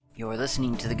You're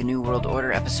listening to the GNU World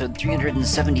Order, episode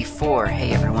 374.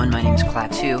 Hey everyone, my name is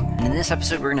Klaatu, and in this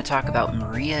episode we're going to talk about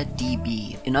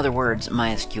mariadb. In other words,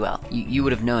 MySQL. You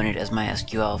would have known it as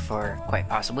MySQL for quite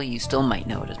possibly. You still might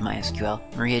know it as MySQL.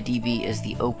 MariaDB is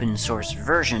the open source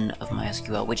version of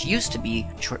MySQL, which used to be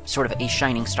sort of a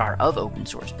shining star of open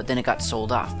source, but then it got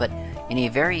sold off. But in a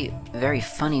very, very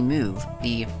funny move,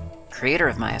 the creator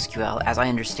of MySQL, as I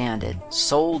understand it,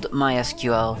 sold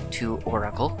MySQL to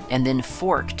Oracle and then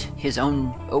forked his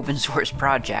own open source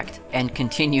project and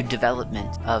continued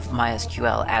development of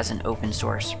MySQL as an open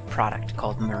source product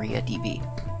called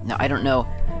MariaDB. Now, I don't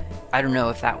know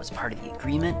if that was part of the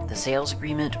agreement, the sales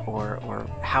agreement, or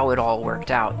how it all worked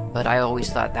out, but I always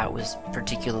thought that was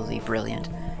particularly brilliant.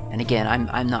 And again,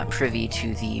 I'm not privy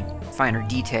to the finer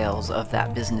details of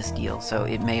that business deal, so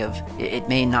it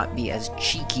may not be as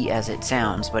cheeky as it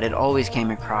sounds, but it always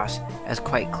came across as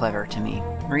quite clever to me.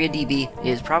 MariaDB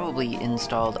is probably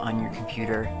installed on your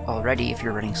computer already if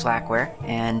you're running Slackware,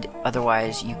 and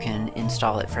otherwise you can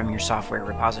install it from your software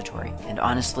repository. And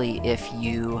honestly, if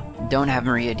you don't have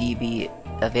MariaDB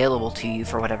available to you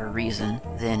for whatever reason,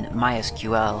 then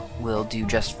MySQL will do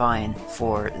just fine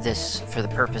for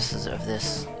the purposes of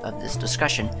this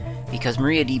discussion, because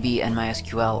MariaDB and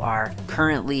MySQL are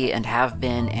currently and have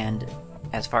been, and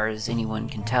as far as anyone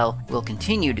can tell, will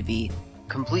continue to be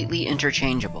completely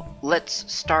interchangeable. Let's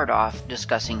start off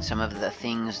discussing some of the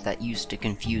things that used to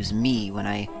confuse me when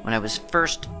I was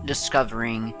first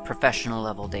discovering professional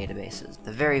level databases.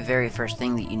 The very, very first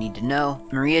thing that you need to know,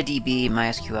 MariaDB,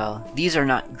 MySQL, these are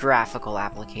not graphical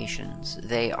applications.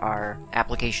 They are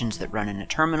applications that run in a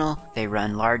terminal. They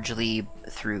run largely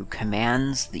through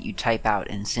commands that you type out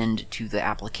and send to the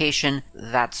application.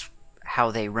 That's how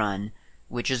they run,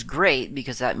 which is great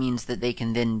because that means that they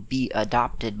can then be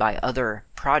adopted by other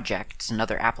projects and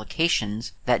other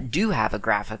applications that do have a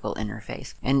graphical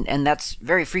interface. And that's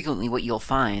very frequently what you'll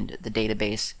find. The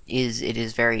database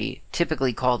is very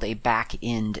typically called a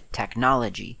back-end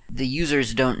technology. The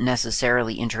users don't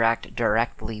necessarily interact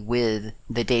directly with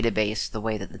the database the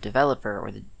way that the developer or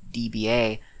the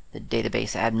DBA, the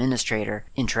database administrator,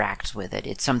 interacts with it.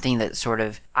 It's something that sort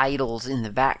of idles in the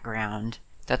background.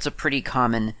 That's a pretty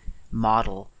common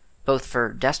model, both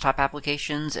for desktop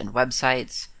applications and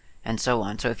websites and so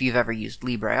on. So if you've ever used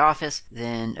LibreOffice,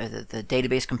 then the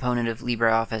database component of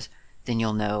LibreOffice, then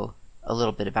you'll know a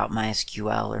little bit about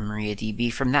MySQL or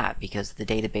MariaDB from that, because the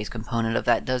database component of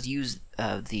that does use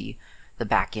the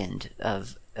back end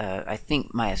of I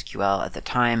think MySQL. At the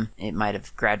time, it might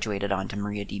have graduated onto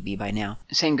MariaDB by now.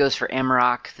 Same goes for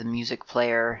Amarok, the music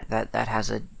player, that has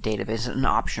a database, an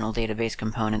optional database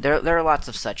component. There are lots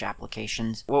of such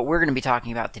applications. What we're going to be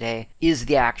talking about today is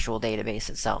the actual database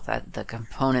itself, the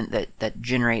component that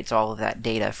generates all of that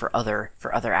data for other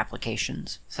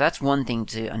applications. So that's one thing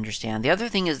to understand. The other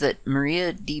thing is that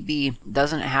MariaDB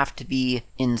doesn't have to be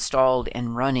installed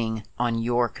and running on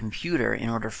your computer in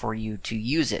order for you to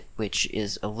use it, which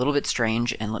is a little bit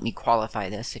strange, and let me qualify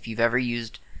this. If you've ever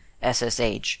used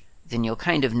SSH, then you'll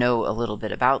kind of know a little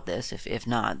bit about this. If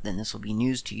not, then this will be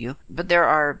news to you. But there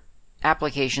are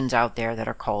applications out there that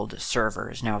are called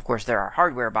servers. Now, of course, there are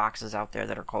hardware boxes out there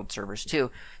that are called servers too.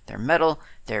 They're metal,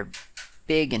 they're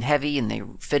big and heavy, and they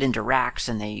fit into racks,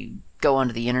 and they go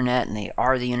onto the internet, and they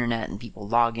are the internet, and people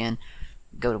log in,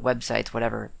 go to websites,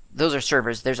 whatever. Those are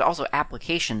servers. There's also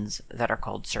applications that are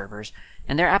called servers,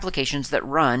 and they're applications that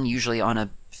run usually on a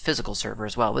physical server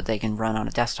as well, but they can run on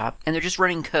a desktop, and they're just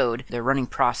running code, they're running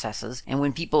processes, and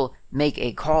when people make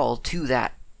a call to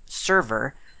that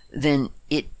server, then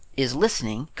it is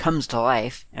listening, comes to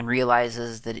life, and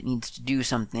realizes that it needs to do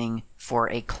something for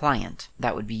a client.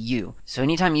 That would be you. So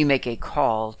anytime you make a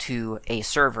call to a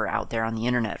server out there on the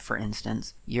internet, for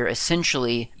instance, you're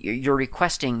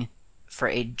requesting for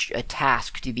a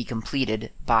task to be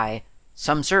completed by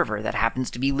some server that happens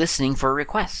to be listening for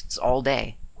requests all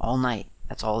day, all night.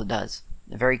 That's all it does.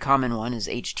 A very common one is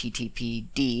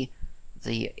HTTPD,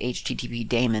 the HTTP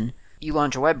daemon. You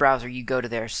launch a web browser, you go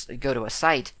to a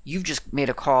site, you've just made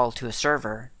a call to a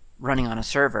server running on a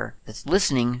server that's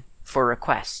listening for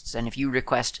requests. And if you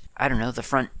request, I don't know,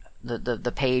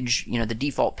 the page, the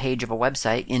default page of a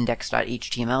website,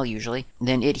 index.html usually,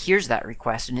 then it hears that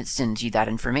request and it sends you that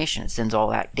information. It sends all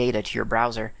that data to your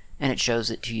browser and it shows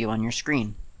it to you on your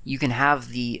screen. You can have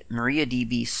the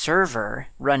MariaDB server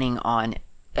running on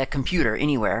a computer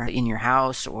anywhere, in your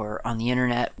house or on the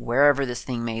internet, wherever this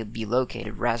thing may be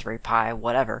located, Raspberry Pi,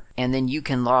 whatever, and then you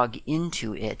can log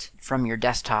into it from your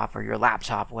desktop or your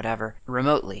laptop, whatever,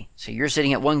 remotely. So you're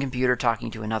sitting at one computer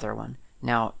talking to another one.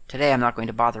 Now, today I'm not going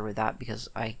to bother with that because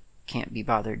I can't be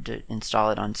bothered to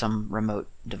install it on some remote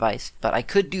device. But I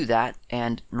could do that,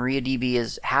 and MariaDB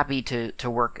is happy to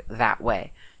work that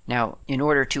way. Now, in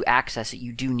order to access it,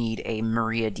 you do need a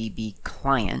MariaDB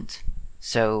client.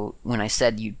 So when I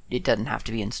said it doesn't have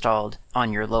to be installed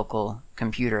on your local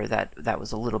computer, that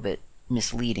was a little bit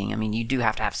misleading. I mean, you do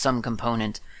have to have some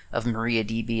component of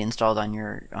MariaDB installed on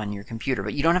your computer,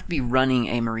 but you don't have to be running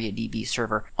a MariaDB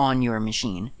server on your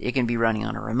machine. It can be running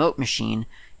on a remote machine,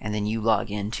 and then you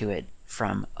log into it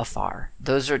from afar.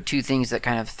 Those are two things that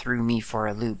kind of threw me for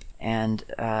a loop, and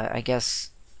I guess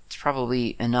it's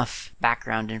probably enough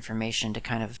background information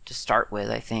to start with,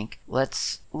 I think.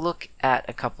 Let's look at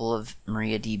a couple of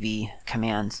MariaDB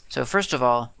commands. So first of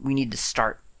all, we need to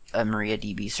start a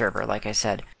MariaDB server, like I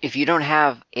said. If you don't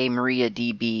have a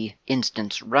MariaDB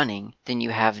instance running, then you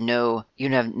have no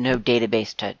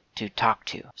database to talk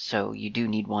to. So you do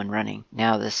need one running.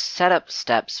 Now, the setup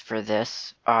steps for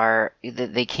this are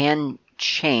that they can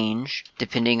change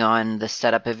depending on the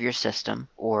setup of your system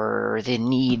or the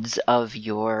needs of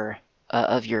your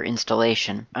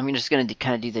installation. I'm just going to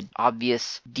kind of do the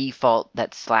obvious default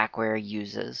that Slackware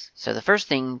uses. So the first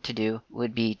thing to do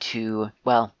would be I'm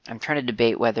trying to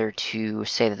debate whether to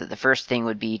say that the first thing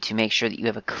would be to make sure that you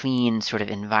have a clean sort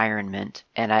of environment.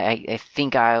 And I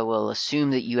think I will assume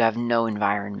that you have no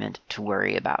environment to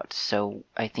worry about. So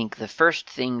I think the first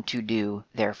thing to do,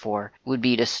 therefore, would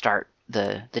be to start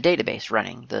the database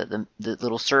running, the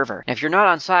little server. Now, if you're not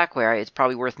on Slackware, it's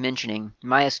probably worth mentioning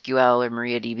MySQL or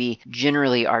MariaDB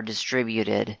generally are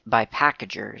distributed by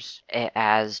packagers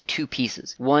as two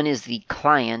pieces. One is the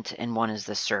client and one is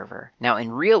the server. Now,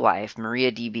 in real life,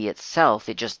 MariaDB itself,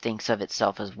 it just thinks of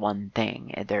itself as one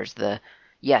thing.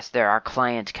 Yes, there are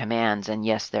client commands, and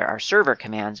yes, there are server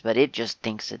commands, but it just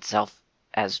thinks itself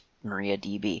as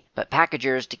MariaDB. But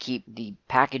packagers, to keep the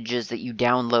packages that you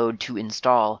download to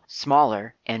install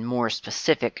smaller and more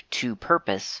specific to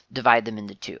purpose, divide them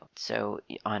into two. So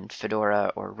on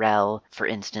Fedora or RHEL, for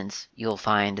instance, you'll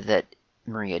find that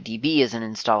MariaDB is an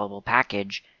installable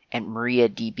package, and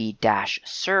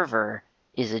MariaDB-server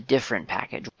is a different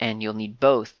package. And you'll need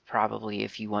both, probably,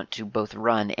 if you want to both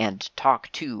run and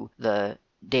talk to the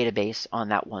database on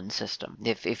that one system.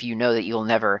 If you know that you'll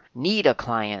never need a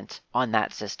client on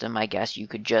that system, I guess you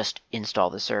could just install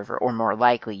the server. Or more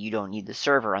likely, you don't need the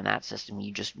server on that system,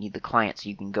 you just need the client so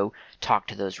you can go talk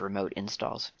to those remote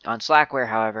installs. On Slackware,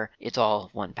 however, it's all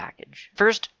one package.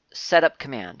 First, setup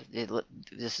command.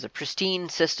 This is a pristine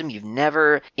system. You've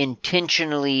never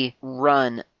intentionally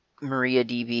run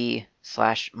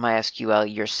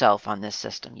MariaDB/MySQL yourself on this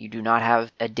system. You do not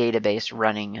have a database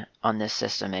running on this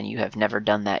system, and you have never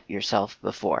done that yourself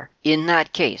before. In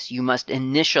that case, you must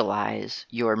initialize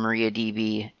your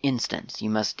MariaDB instance.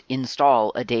 You must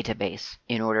install a database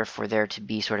in order for there to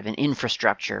be sort of an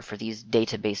infrastructure for these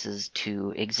databases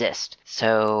to exist.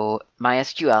 So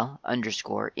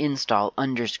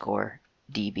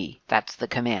mysql_install_db. That's the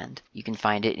command. You can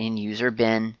find it in user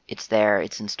bin. It's there.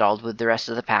 It's installed with the rest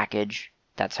of the package.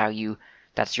 That's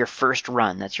your first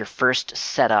run. That's your first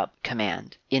setup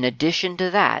command. In addition to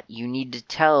that, you need to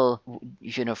tell,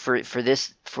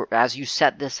 as you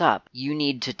set this up, you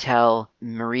need to tell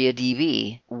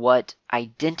MariaDB what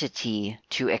identity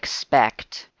to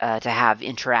expect to have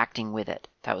interacting with it.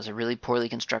 That was a really poorly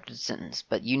constructed sentence,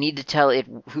 but you need to tell it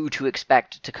who to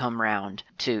expect to come round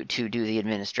to do the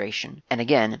administration. And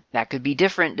again, that could be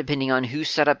different depending on who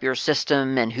set up your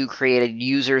system and who created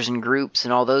users and groups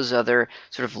and all those other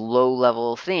sort of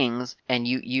low-level things. And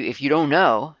if you don't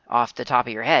know off the top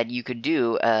of your head, you could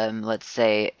do, let's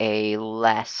say, a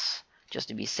less, just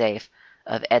to be safe,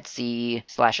 of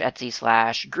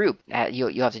etc/etc/group.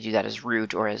 You'll have to do that as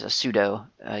root or as a sudo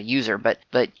user, but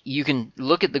you can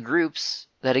look at the groups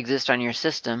that exist on your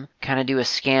system, kind of do a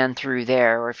scan through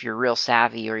there, or if you're real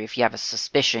savvy or if you have a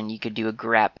suspicion, you could do a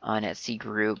grep on etc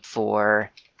group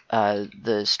for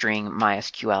the string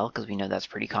MySQL, because we know that's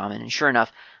pretty common. And sure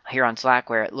enough, here on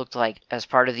Slackware, it looked like as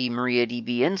part of the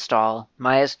MariaDB install,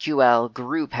 MySQL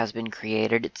group has been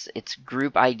created. Its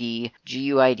group ID,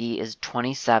 GUID, is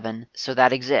 27, so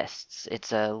that exists.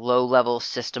 It's a low-level,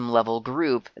 system-level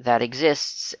group that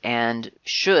exists and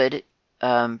should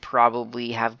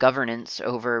probably have governance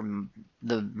over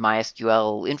the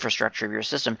MySQL infrastructure of your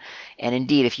system. And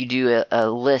indeed, if you do a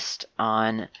list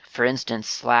on, for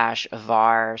instance, /var/lib,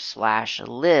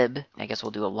 I guess we'll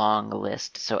do a long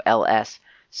list, so ls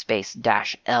space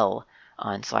 -l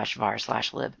on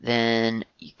 /var/lib, then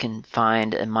you can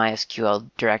find a MySQL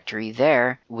directory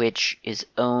there, which is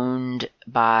owned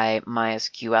by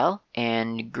MySQL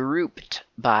and grouped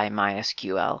by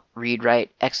MySQL. Read, write,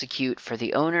 execute for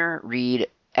the owner, read,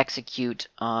 execute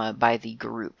by the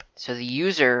group. So the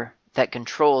user that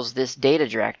controls this data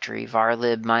directory,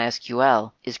 varlib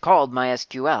mysql, is called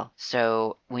mysql.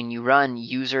 So when you run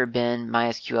user bin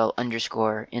mysql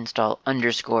underscore install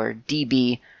underscore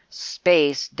db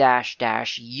space dash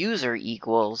dash user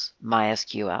equals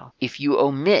mysql. If you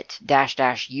omit dash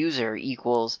dash user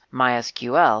equals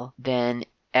mysql, then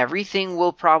everything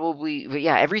will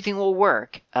everything will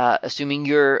work, assuming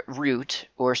you're root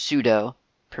or sudo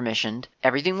permissioned.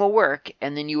 Everything will work,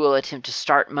 and then you will attempt to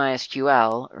start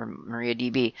MySQL or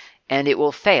MariaDB, and it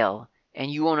will fail,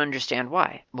 and you won't understand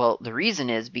why. Well, the reason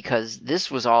is because this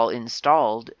was all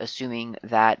installed assuming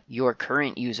that your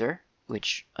current user,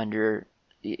 which under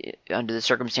the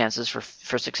circumstances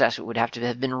for success it would have to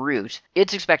have been root,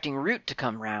 it's expecting root to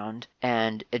come round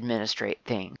and administrate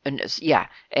things. And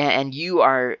you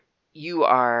are,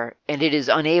 and it is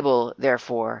unable,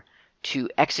 therefore, to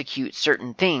execute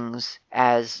certain things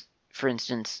as, for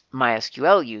instance,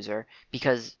 MySQL user,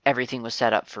 because everything was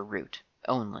set up for root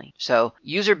only. So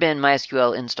user bin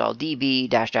mysql install db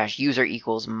dash dash user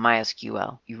equals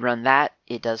mysql. You run that,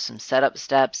 it does some setup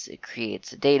steps, it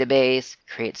creates a database,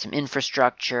 creates some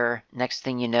infrastructure. Next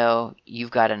thing you know, you've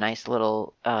got a nice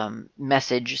little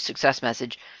success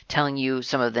message telling you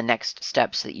some of the next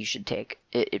steps that you should take.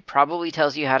 It probably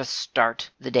tells you how to start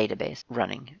the database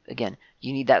running. Again,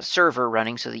 you need that server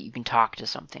running so that you can talk to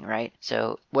something, right?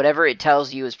 So whatever it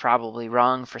tells you is probably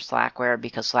wrong for Slackware,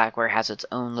 because Slackware has its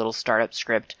own little startup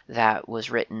script that was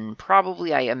written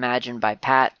probably, I imagine, by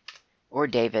Pat or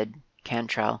David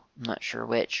Cantrell. I'm not sure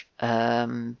which.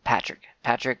 Patrick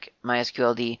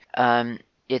MySQLD.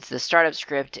 It's the startup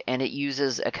script, and it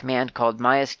uses a command called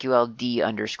mysqld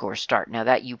underscore start. Now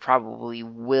that you probably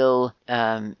will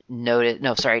notice.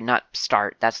 No, sorry, not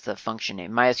start. That's the function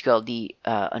name. mysqld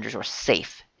underscore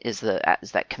safe is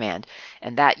that command,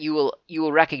 and that you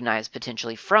will recognize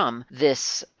potentially from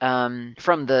this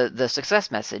from the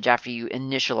success message after you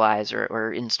initialize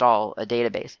or install a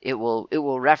database. It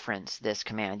will reference this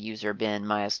command, user bin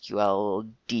mysql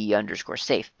d underscore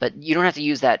safe, but you don't have to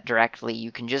use that directly.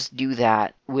 You can just do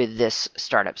that with this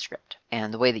startup script.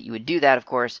 And the way that you would do that, of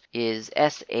course, is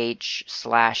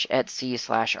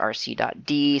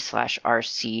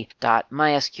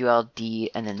sh/etc/rc/rc.mysqld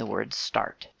and then the word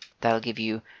start. That'll give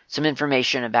you some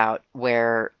information about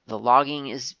where the logging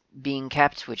is being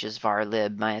kept, which is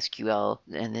varlib mysql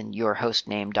and then your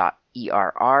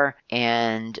hostname.err,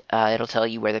 and it'll tell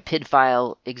you where the PID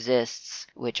file exists,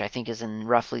 which I think is in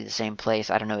roughly the same place.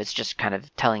 I don't know, it's just kind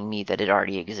of telling me that it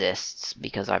already exists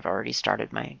because I've already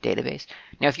started my database.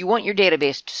 Now, if you want your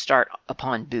database to start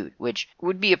upon boot, which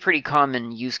would be a pretty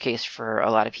common use case for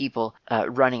a lot of people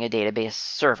running a database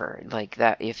server, like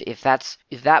that, if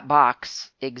that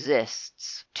box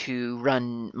exists to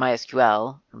run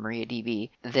MySQL or MariaDB,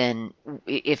 then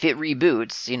if it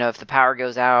reboots, if the power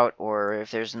goes out or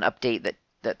if there's an update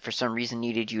that for some reason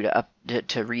needed you to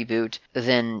reboot,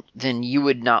 then you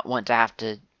would not want to have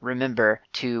to remember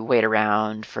to wait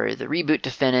around for the reboot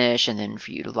to finish, and then for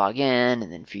you to log in,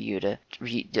 and then for you to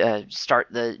start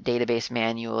the database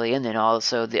manually, and then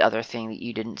also the other thing that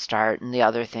you didn't start, and the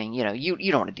other thing, you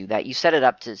don't want to do that. You set it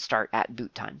up to start at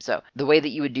boot time. So the way that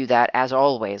you would do that, as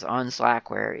always on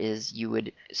Slackware, is you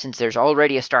would, since there's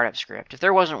already a startup script, if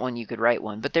there wasn't one, you could write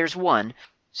one, but there's one.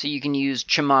 So you can use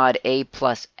chmod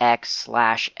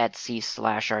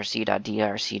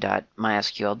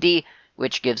a+x/etc/rc.drc.mysqld,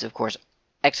 which gives, of course,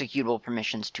 executable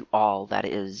permissions to all, that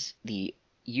is the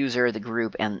user, the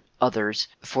group, and others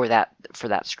for that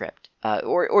script.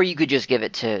 Or you could just give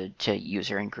it to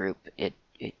user and group.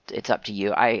 It's up to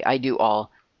you. I do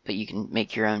all, but you can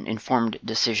make your own informed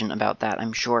decision about that,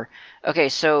 I'm sure. Okay,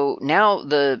 so now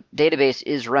the database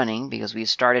is running because we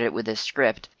started it with this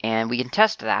script, and we can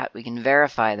test that. We can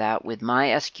verify that with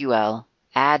mysql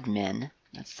admin.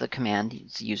 That's the command.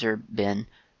 It's user bin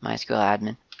mysql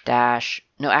admin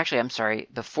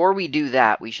before we do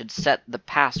that, we should set the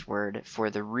password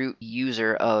for the root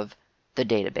user of the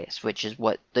database, which is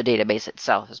what the database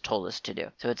itself has told us to do.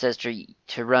 So it says to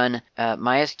run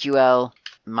mysql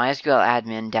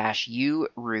admin -u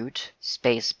root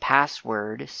space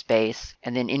password space,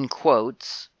 and then in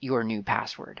quotes your new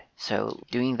password. So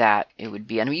doing that, it would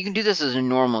be, and you can do this as a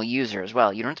normal user as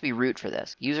well. You don't have to be root for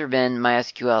this. User bin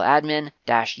mysql admin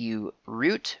 -u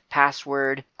root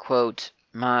password quote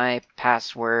my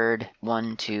password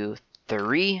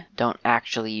 123. Don't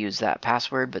actually use that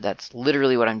password, but that's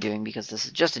literally what I'm doing because this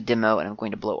is just a demo, and I'm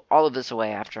going to blow all of this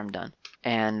away after I'm done.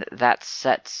 And that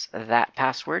sets that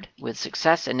password with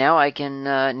success. And now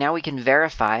we can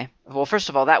verify well, first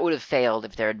of all, that would have failed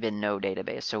if there had been no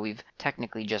database. So we've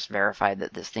technically just verified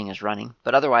that this thing is running.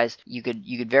 But otherwise, you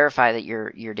could verify that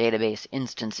your database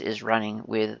instance is running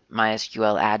with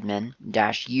mysql admin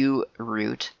 -u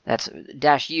root. That's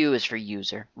 -u is for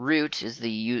user. Root is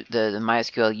the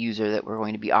mysql user that we're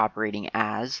going to be operating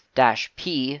as.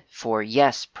 -p for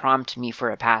yes, prompt me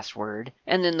for a password,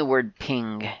 and then the word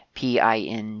ping,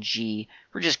 ping.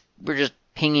 We're just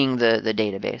pinging the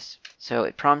database. So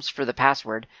it prompts for the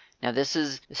password. Now this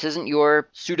isn't your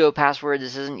sudo password,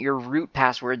 this isn't your root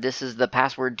password, this is the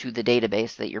password to the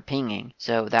database that you're pinging.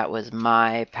 So that was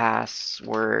my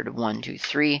password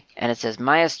 123, and it says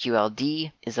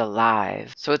mysqld is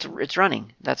alive. So it's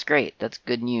running. That's great. That's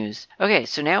good news. Okay,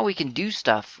 so now we can do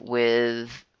stuff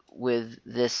with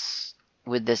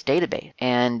this database.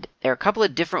 And there are a couple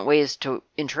of different ways to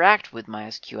interact with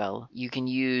MySQL. You can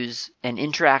use an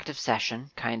interactive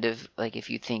session, kind of like if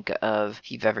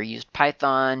you've ever used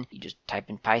Python, you just type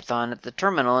in Python at the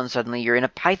terminal and suddenly you're in a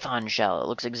Python shell. It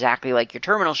looks exactly like your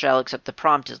terminal shell, except the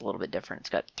prompt is a little bit different. It's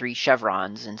got 3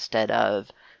 chevrons instead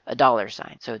of a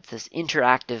 $sign. So it's this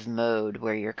interactive mode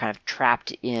where you're kind of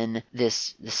trapped in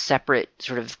this separate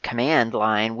sort of command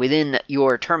line within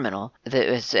your terminal,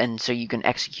 and so you can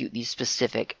execute these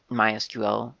specific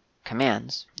MySQL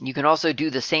commands. You can also do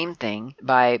the same thing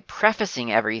by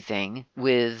prefacing everything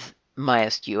with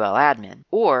mysql admin,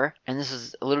 or, and this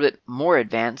is a little bit more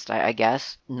advanced, I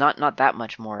guess, not that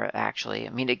much more actually. I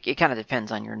mean, it kind of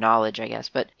depends on your knowledge, I guess,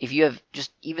 but if you have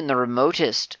just even the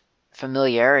remotest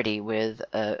familiarity with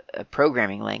a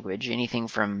programming language, anything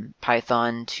from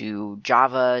Python to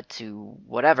Java to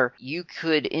whatever, you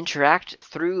could interact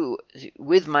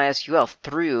with MySQL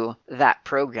through that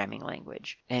programming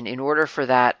language. And in order for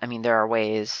that, I mean, there are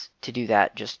ways to do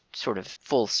that just sort of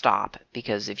full stop,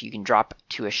 because if you can drop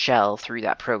to a shell through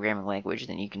that programming language,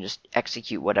 then you can just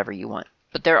execute whatever you want.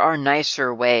 But there are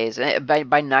nicer ways.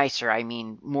 By nicer, I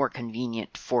mean more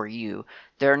convenient for you.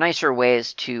 There are nicer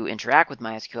ways to interact with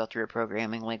MySQL through a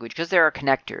programming language, because there are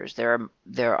connectors.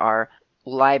 There are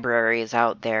libraries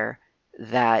out there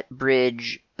that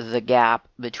bridge the gap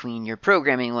between your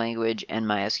programming language and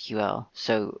MySQL.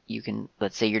 So you can,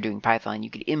 let's say you're doing Python, you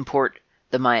could import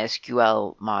the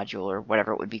MySQL module or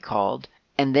whatever it would be called,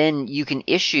 and then you can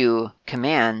issue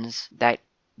commands that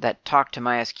talk to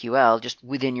MySQL just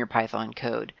within your Python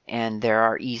code. And there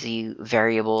are easy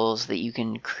variables that you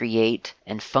can create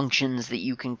and functions that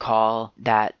you can call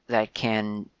that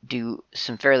can do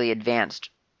some fairly advanced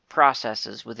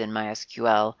processes within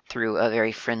MySQL through a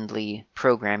very friendly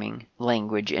programming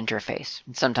language interface.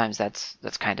 And sometimes that's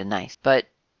kind of nice. But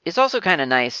it's also kind of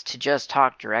nice to just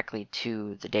talk directly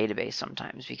to the database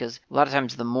sometimes, because a lot of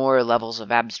times the more levels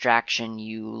of abstraction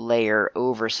you layer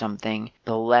over something,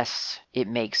 the less it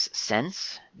makes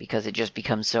sense, because it just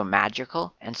becomes so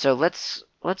magical. And so let's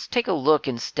take a look,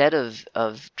 instead of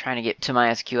trying to get to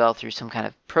MySQL through some kind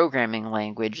of programming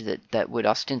language that would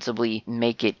ostensibly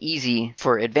make it easy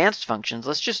for advanced functions,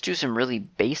 let's just do some really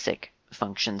basic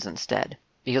functions instead.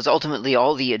 Because ultimately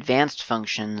all the advanced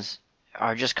functions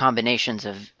are just combinations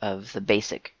of the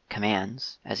basic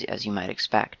commands, as you might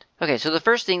expect. Okay, so the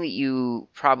first thing that you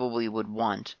probably would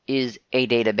want is a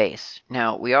database.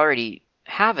 Now, we already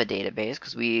have a database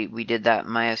because we did that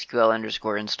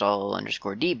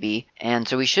mysql_install_db, and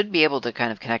so we should be able to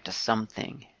kind of connect to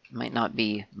something. It might not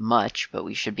be much, but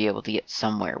we should be able to get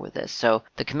somewhere with this. So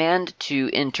the command to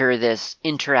enter this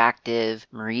interactive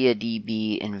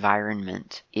mariadb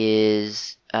environment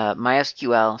is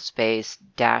mysql space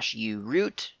 -u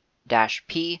root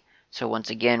 -p. So once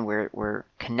again, we're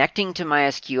connecting to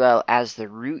MySQL as the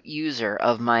root user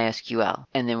of MySQL,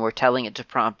 and then we're telling it to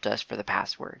prompt us for the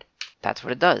password. That's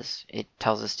what it does. It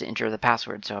tells us to enter the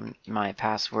password. So my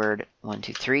password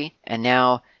 123, and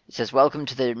now it says, welcome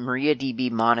to the MariaDB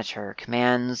monitor.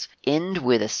 Commands end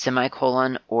with a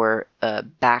semicolon or a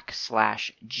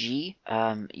 \G.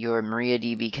 Your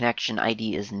MariaDB connection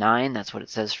ID is 9. That's what it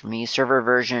says for me. Server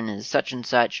version is such and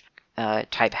such.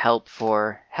 Type help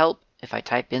for help. If I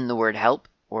type in the word help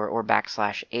or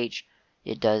 \H,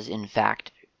 it does in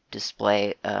fact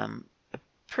display a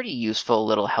pretty useful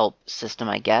little help system,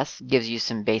 I guess. It gives you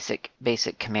some basic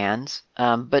commands,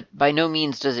 but by no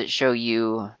means does it show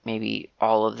you maybe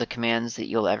all of the commands that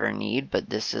you'll ever need, but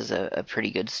this is a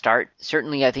pretty good start.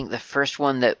 Certainly, I think the first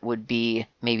one that would be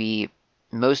maybe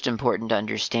most important to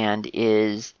understand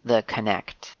is the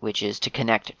connect, which is to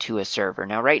connect to a server.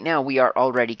 Now, right now, we are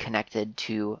already connected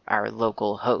to our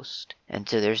local host, and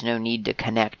so there's no need to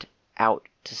connect out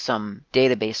to some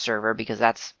database server, because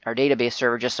our database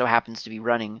server just so happens to be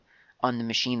running on the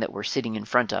machine that we're sitting in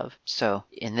front of. So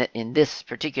in this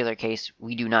particular case,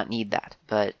 we do not need that.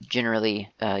 But generally,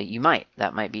 you might.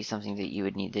 That might be something that you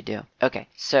would need to do. Okay,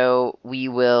 so we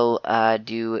will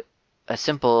do a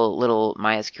simple little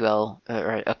MySQL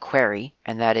or a query,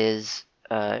 and that is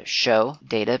show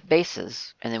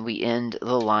databases, and then we end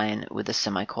the line with a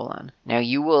semicolon. Now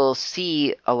you will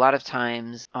see a lot of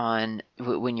times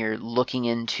when you're looking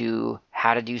into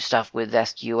how to do stuff with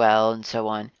SQL and so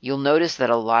on, you'll notice that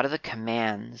a lot of the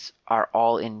commands are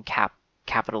all in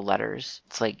capital letters.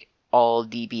 It's like all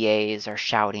DBAs are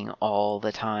shouting all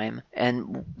the time,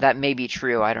 and that may be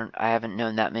true. I haven't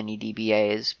known that many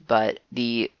DBAs, but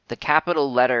the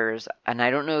capital letters, and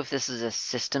I don't know if this is a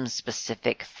system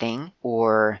specific thing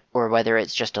or whether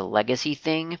it's just a legacy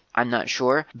thing. I'm not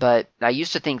sure, but I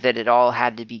used to think that it all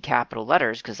had to be capital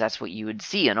letters because that's what you would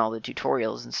see in all the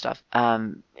tutorials and stuff.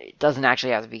 It doesn't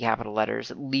actually have to be capital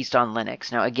letters, at least on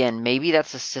Linux. Now again, maybe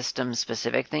that's a system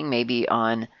specific thing. Maybe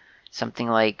on something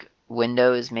like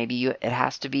Windows, maybe it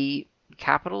has to be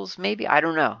capitals, maybe. I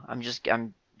don't know.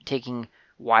 I'm taking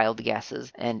wild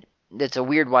guesses, and it's a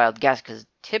weird wild guess because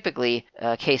typically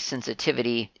case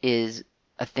sensitivity is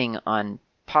a thing on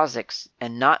POSIX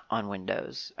and not on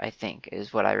Windows, I think,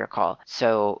 is what I recall.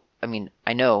 So, I mean,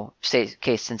 I know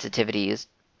case sensitivity is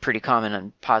pretty common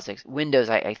on POSIX. Windows,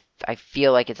 I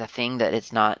feel like it's a thing that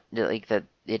it's not, like, that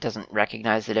it doesn't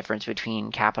recognize the difference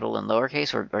between capital and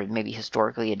lowercase, or maybe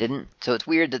historically it didn't. So it's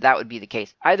weird that would be the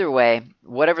case. Either way,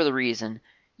 whatever the reason,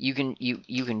 you can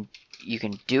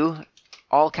do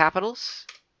all capitals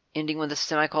ending with a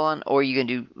semicolon, or you can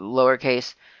do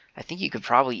lowercase. I think you could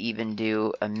probably even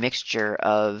do a mixture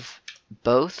of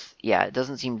both. Yeah, it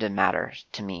doesn't seem to matter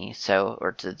to me, so,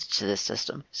 or to this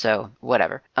system. So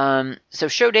whatever. So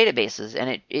show databases,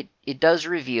 and it does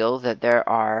reveal that there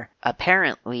are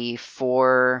apparently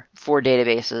four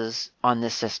databases on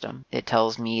this system. It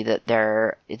tells me that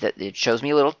it shows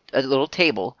me a little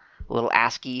table, a little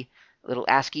ASCII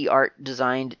art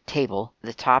designed table.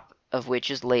 The top of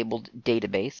which is labeled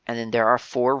database, and then there are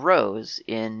 4 rows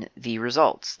in the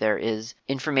results. There is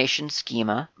information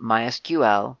schema,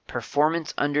 MySQL,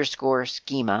 performance _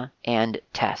 schema, and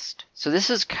test. So this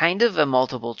is kind of a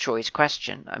multiple choice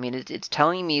question. I mean, it's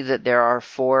telling me that there are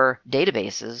 4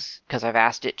 databases because I've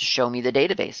asked it to show me the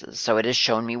databases. So it has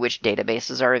shown me which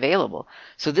databases are available.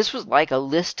 So this was like a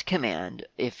list command,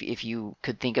 if you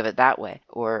could think of it that way,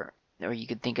 or you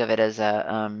could think of it as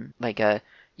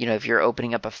if you're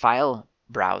opening up a file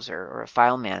browser or a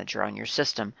file manager on your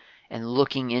system and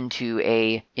looking into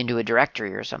a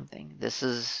directory or something. This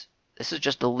is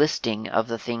just a listing of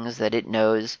the things that it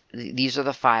knows. These are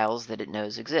the files that it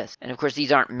knows exist. And of course,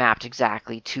 these aren't mapped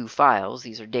exactly to files.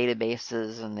 These are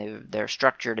databases, and they're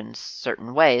structured in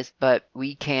certain ways. But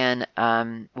we can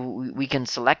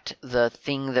select the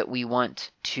thing that we want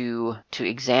to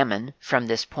examine from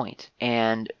this point.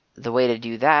 And the way to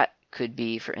do that could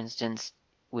be, for instance,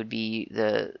 would be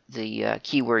the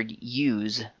keyword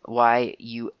use,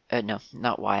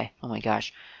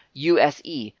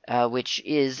 USE, which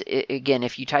is, again,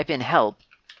 if you type in help,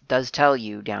 does tell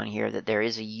you down here that there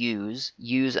is a use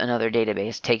another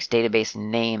database, takes database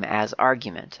name as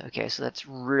argument. Okay, so that's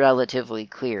relatively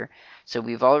clear. So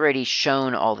we've already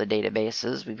shown all the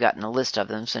databases. We've gotten a list of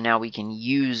them, so now we can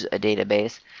use a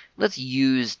database. Let's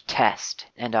use test,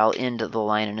 and I'll end the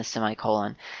line in a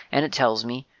semicolon, and it tells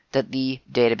me that the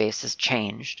database has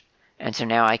changed. And so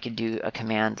now I could do a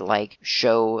command like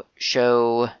show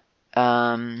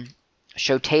tables,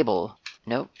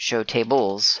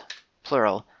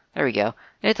 plural. There we go.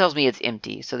 And it tells me it's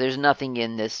empty, so there's nothing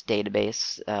in this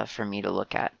database for me to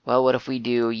look at. Well, what if we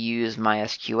do use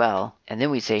MySQL, and then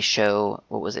we say show,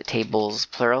 tables,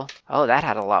 plural? Oh, that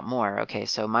had a lot more. Okay,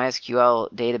 so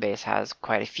MySQL database has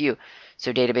quite a few.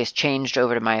 So database changed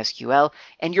over to MySQL,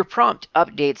 and your prompt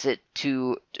updates it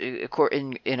to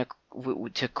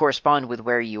correspond with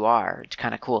where you are. It's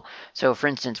kind of cool. So for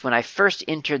instance, when I first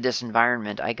entered this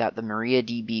environment, I got the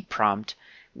mariadb prompt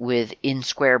with in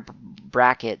square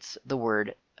brackets the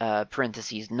word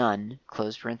parentheses none,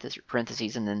 close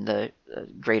parentheses, and then the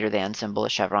greater than symbol, a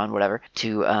chevron, whatever,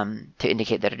 to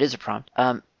indicate that it is a prompt.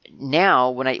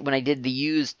 Now, when I did the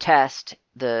use test,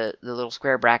 the little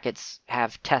square brackets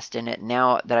have test in it.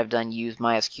 Now that I've done use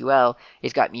MySQL,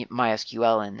 it's got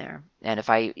MySQL in there. And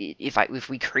if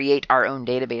we create our own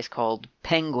database called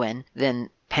Penguin, then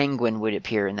penguin would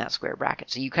appear in that square bracket.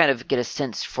 So you kind of get a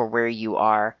sense for where you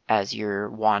are as you're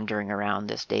wandering around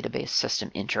this database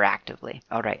system interactively.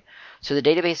 All right, so the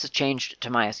database has changed to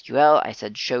MySQL. I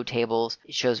said show tables.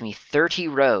 It shows me 30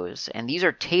 rows, and these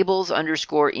are tables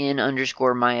underscore in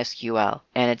underscore MySQL.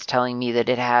 And it's telling me that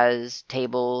it has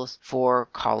tables for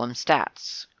column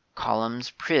stats,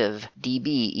 columns priv,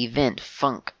 db, event,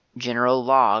 func, general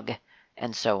log,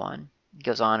 and so on. It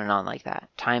goes on and on like that.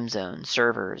 Time zone,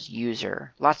 servers,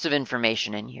 user, lots of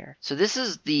information in here. So this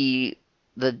is the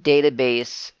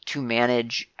database to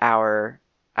manage our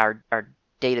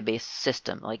database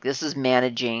system. Like, this is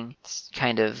managing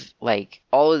kind of like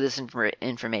all of this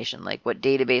information, like what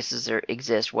databases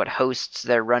exist, what hosts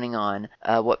they're running on,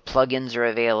 what plugins are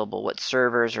available, what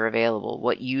servers are available,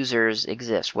 what users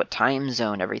exist, what time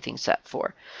zone everything's set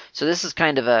for. So this is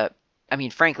kind of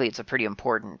frankly, it's a pretty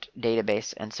important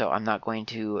database, and so I'm not going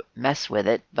to mess with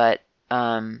it, but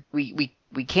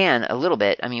we can a little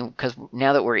bit. I mean, because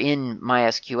now that we're in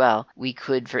MySQL, we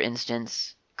could, for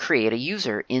instance, create a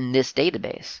user in this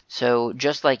database. So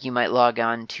just like you might log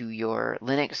on to your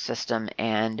Linux system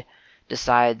and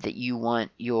decide that you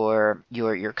want your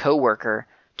coworker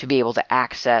to be able to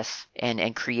access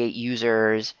and create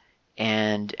users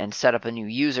and set up a new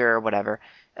user or whatever,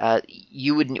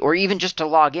 you would, or even just to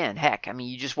log in. Heck, I mean,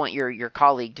 you just want your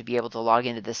colleague to be able to log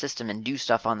into the system and do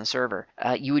stuff on the server.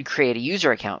 You would create a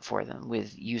user account for them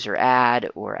with user add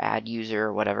or add user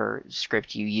or whatever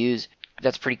script you use.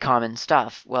 That's pretty common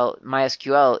stuff. Well,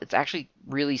 MySQL, it's actually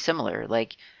really similar.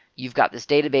 Like, you've got this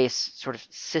database sort of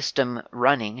system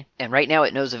running, and right now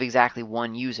it knows of exactly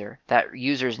one user. That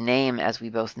user's name, as we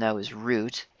both know, is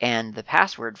root, and the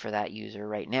password for that user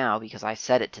right now, because I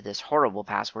set it to this horrible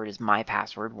password, is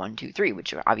mypassword123,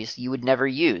 which obviously you would never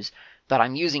use. But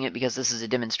I'm using it because this is a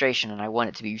demonstration, and I want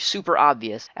it to be super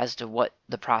obvious as to what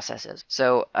the process is.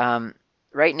 So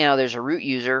right now there's a root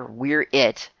user. We're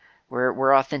it.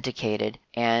 We're authenticated,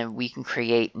 and we can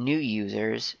create new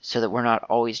users so that we're not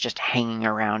always just hanging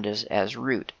around as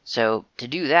root. So to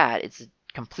do that, it's a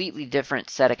completely different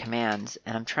set of commands,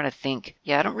 and I'm trying to think.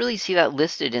 Yeah, I don't really see that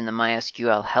listed in the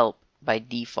MySQL help by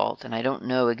default, and I don't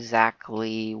know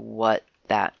exactly what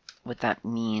that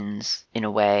means in a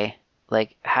way.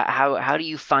 Like, how do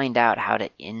you find out how to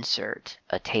insert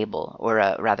a table, or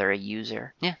rather a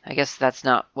user? Yeah, I guess that's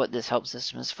not what this help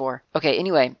system is for. Okay,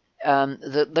 anyway.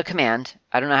 The command,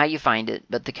 I don't know how you find it,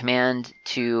 but the command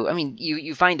to, I mean,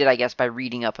 you find it, I guess, by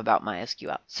reading up about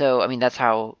MySQL. So, I mean, that's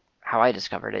how I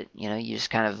discovered it. You know, you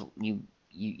just kind of,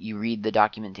 you read the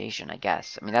documentation, I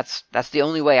guess. I mean, that's the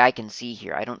only way I can see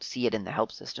here. I don't see it in the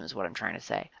help system is what I'm trying to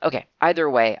say. Okay, either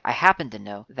way, I happen to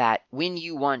know that when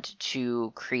you want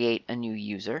to create a new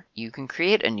user, you can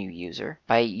create a new user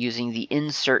by using the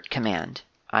insert command,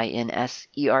 insert,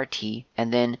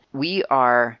 and then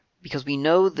because we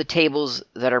know the tables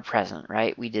that are present,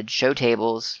 right? We did show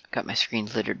tables. Got my screen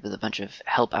littered with a bunch of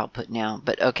help output now.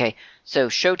 But okay, so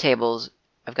show tables,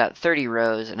 I've got 30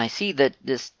 rows, and I see that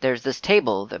there's this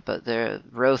table, but the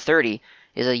row 30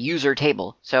 is a user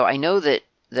table. So I know that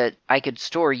I could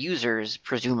store users,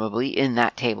 presumably, in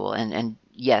that table. And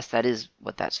yes, that is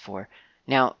what that's for.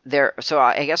 Now, so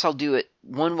I guess I'll do it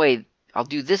one way. I'll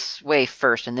do this way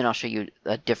first, and then I'll show you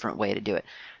a different way to do it.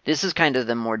 This is kind of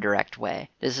the more direct way.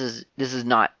 This is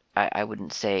not, I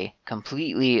wouldn't say,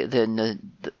 completely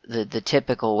the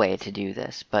typical way to do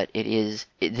this, but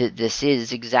this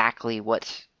is exactly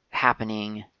what's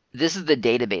happening. This is the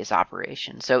database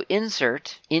operation. So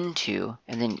insert, into,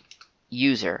 and then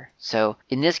user. So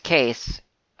in this case,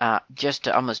 just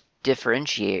to almost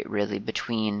differentiate really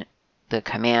between the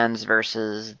commands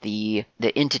versus the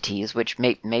entities, which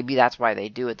maybe that's why they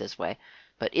do it this way.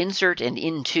 But insert and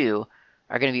into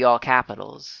are going to be all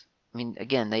capitals. I mean,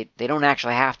 again, they don't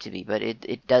actually have to be, but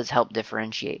it does help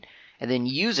differentiate. And then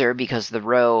user, because the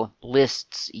row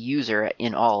lists user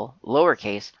in all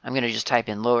lowercase, I'm going to just type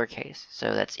in lowercase.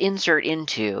 So that's insert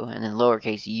into, and then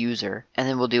lowercase user. And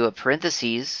then we'll do a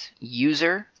parentheses,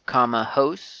 user, comma,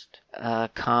 host,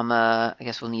 comma, I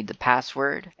guess we'll need the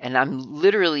password. And I'm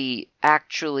literally,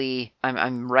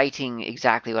 I'm writing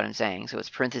exactly what I'm saying. So it's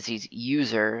parentheses,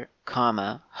 user,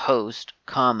 comma, host,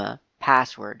 comma,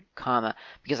 password, comma,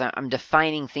 because I'm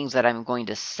defining things that I'm going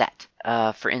to set.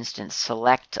 For instance,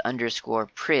 select underscore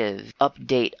priv,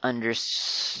 update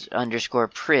underscore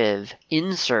priv,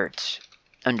 insert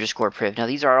underscore priv. Now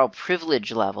these are all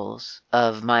privilege levels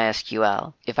of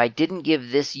MySQL. If I didn't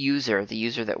give this user, the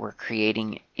user that we're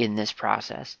creating in this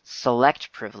process,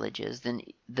 select privileges, then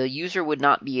the user would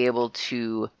not be able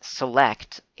to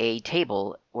select a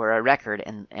table or a record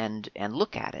and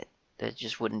look at it. That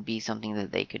just wouldn't be something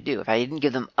that they could do. If I didn't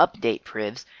give them update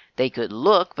privs, they could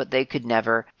look, but they could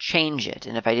never change it.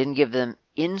 And if I didn't give them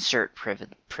insert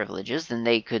privileges, then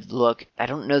they could look. I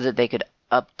don't know that they could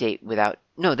update without...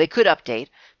 No, they could update,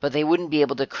 but they wouldn't be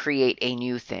able to create a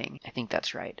new thing. I think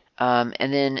that's right. And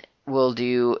then we'll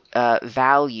do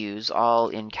values all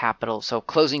in capitals. So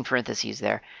closing parentheses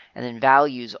there. And then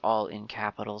values all in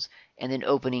capitals. And then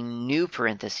opening new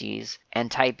parentheses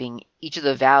and typing each of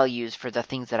the values for the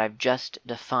things that I've just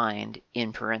defined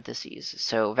in parentheses.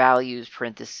 So values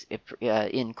parentheses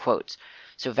in quotes.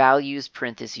 So values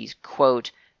parentheses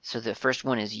quote. So the first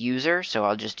one is user, so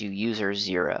I'll just do user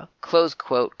 0. Close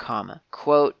quote, comma.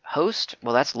 Quote host,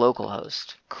 well that's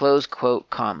localhost. Close quote,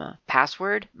 comma.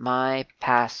 Password, my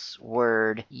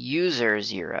password user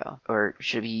 0. Or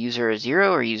should it be user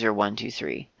 0 or user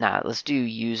 123? Nah, let's do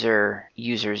user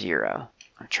 0.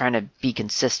 I'm trying to be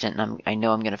consistent, and I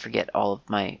know I'm going to forget all of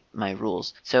my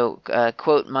rules. So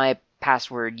quote my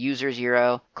password user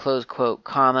 0, close quote,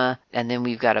 comma, and then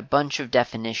we've got a bunch of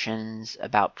definitions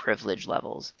about privilege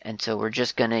levels. And so we're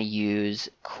just going to use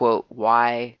quote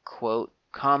y, quote,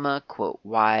 comma, quote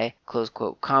y, close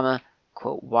quote, comma,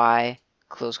 quote y,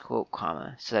 close quote,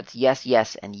 comma. So that's yes,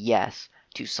 yes, and yes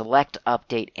to select,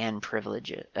 update, and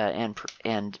privilege,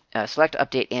 select,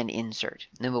 update, and insert.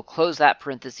 And then we'll close that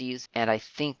parentheses, and I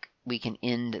think we can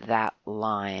end that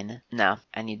line. No,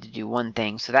 I need to do one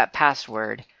thing. So that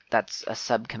password, that's a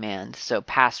subcommand. So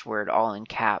password all in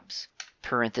caps,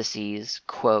 parentheses,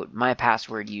 quote, my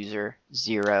password user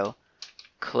 0,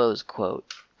 close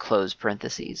quote, close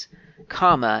parentheses,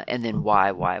 comma, and then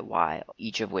y,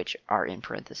 each of which are in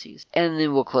parentheses. And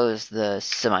then we'll close the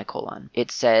semicolon.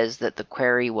 It says that the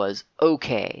query was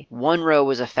okay. One row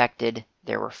was affected.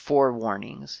 There were 4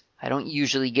 warnings. I don't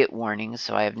usually get warnings,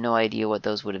 so I have no idea what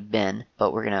those would have been,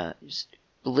 but we're going to just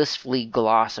blissfully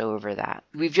gloss over that.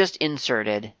 We've just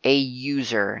inserted a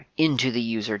user into the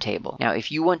user table. Now,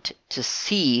 if you want to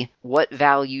see what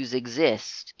values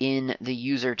exist in the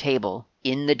user table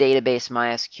in the database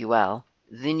MySQL,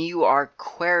 then you are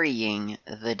querying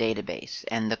the database.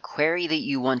 And the query that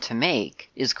you want to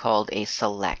make is called a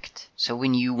select. So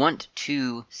when you want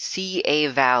to see a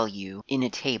value in a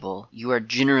table, you are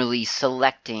generally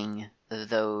selecting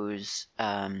those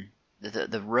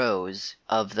the rows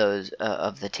of those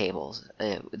of the tables,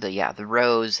 the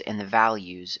rows and the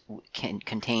values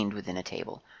contained within a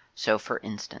table. So for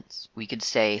instance, we could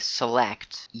say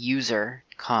select user,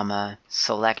 comma,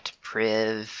 select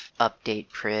priv, update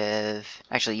priv.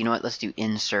 Actually, you know what? Let's do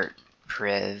insert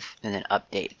priv and then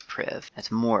update priv.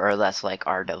 That's more or less like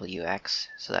RWX,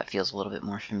 so that feels a little bit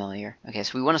more familiar. Okay,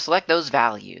 so we want to select those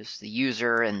values, the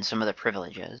user and some of the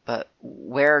privileges, but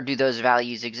where do those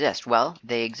values exist? Well,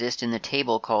 they exist in the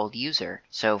table called user.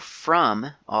 So from,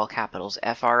 all capitals,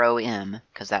 FROM,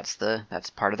 because that's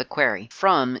part of the query,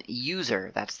 from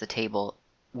user, that's the table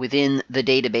within the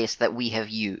database that we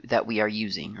are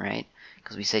using, right?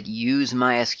 Because we said use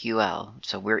MySQL.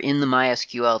 So we're in the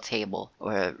MySQL table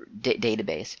or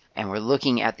database, and we're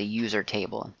looking at the user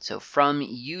table. So from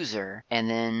user and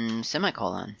then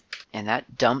semicolon. And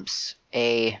that dumps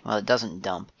well, it doesn't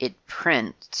dump. It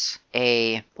prints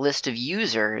a list of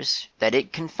users that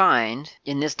it can find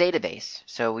in this database.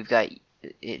 So we've got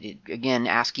again,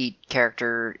 ASCII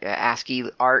character,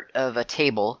 ASCII art of a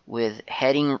table with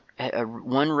heading,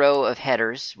 one row of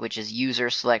headers, which is user,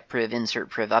 select priv,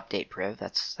 insert priv, update priv.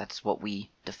 That's what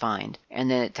we defined. And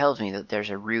then it tells me that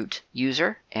there's a root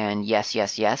user and yes,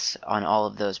 yes, yes on all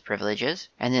of those privileges.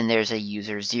 And then there's a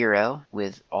user 0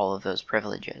 with all of those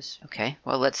privileges. Okay,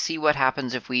 well, let's see what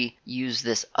happens if we use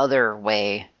this other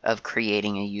way of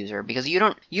creating a user, because you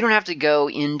don't have to go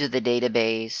into the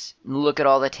database, look at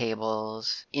all the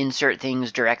tables, insert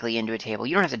things directly into a table.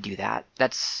 You don't have to do that.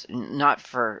 That's not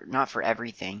for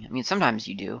everything. I mean, sometimes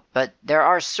you do, but there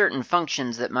are certain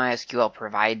functions that MySQL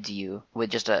provides you with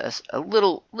just a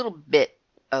little bit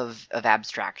of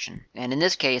abstraction. And in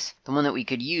this case, the one that we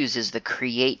could use is the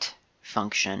create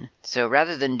function. So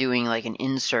rather than doing like an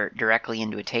insert directly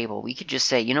into a table, we could just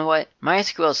say, you know what?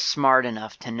 MySQL is smart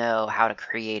enough to know how to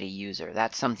create a user.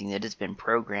 That's something that has been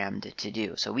programmed to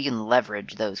do. So we can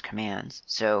leverage those commands.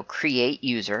 So create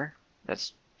user,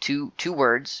 that's two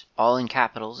words, all in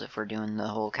capitals if we're doing the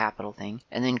whole capital thing.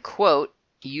 And then quote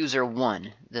user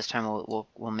 1. This time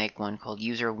we'll make one called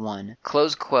user 1.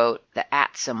 Close quote, the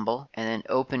 @ symbol, and then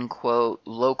open quote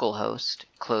localhost,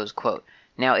 close quote.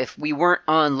 Now, if we weren't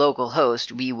on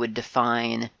localhost, we would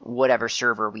define whatever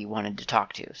server we wanted to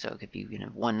talk to. So it could be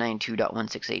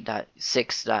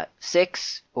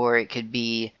 192.168.6.6, or it could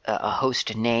be a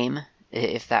host name,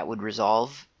 if that would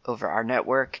resolve over our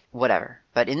network, whatever.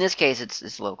 But in this case,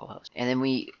 it's localhost. And then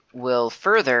we will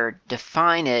further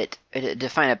define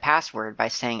a password by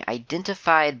saying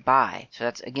identified by. So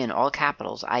that's, again, all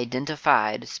capitals,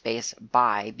 identified space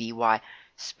by, by,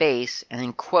 space, and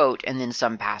then quote, and then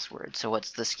some password. So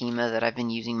what's the schema that I've been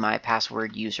using? My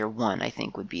password user1, I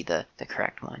think, would be the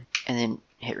correct one. And then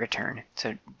hit return.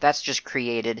 So that's just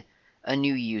created a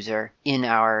new user in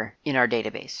our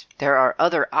database. There are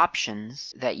other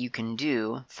options that you can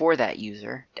do for that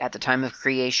user at the time of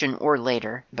creation or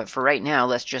later, but for right now,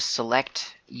 let's just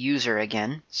select user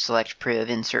again, select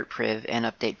priv, insert priv, and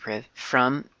update priv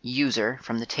from user,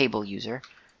 from the table user,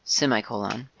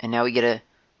 semicolon, and now we get a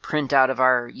print out of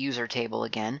our user table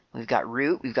again. We've got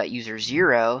root, we've got user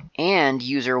 0, and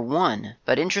user 1.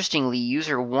 But interestingly,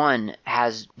 user 1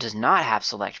 does not have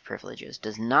select privileges,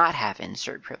 does not have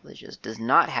insert privileges, does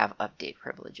not have update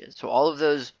privileges. So all of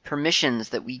those permissions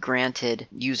that we granted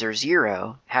user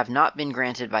 0 have not been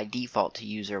granted by default to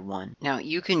user 1. Now,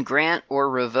 you can grant or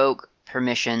revoke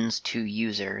permissions to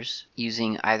users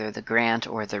using either the grant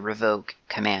or the revoke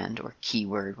command or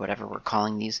keyword, whatever we're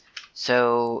calling these.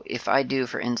 So if I do,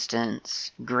 for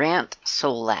instance, grant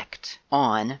select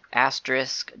on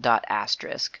asterisk dot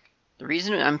asterisk, the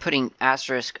reason I'm putting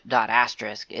asterisk dot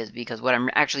asterisk is because what I'm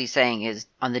actually saying is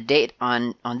on the date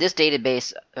on this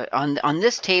database on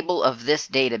this table of this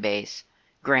database,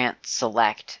 grant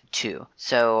select to.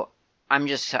 So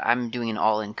I'm doing an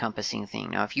all-encompassing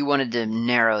thing. Now, if you wanted to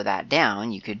narrow that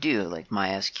down, you could do like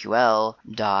mysql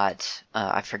dot,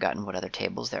 I've forgotten what other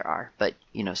tables there are, but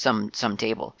some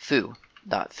table, foo.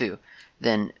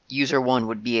 Then user 1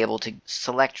 would be able to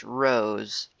select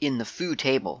rows in the foo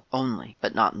table only,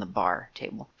 but not in the bar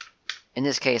table. In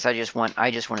this case, I just want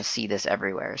to see this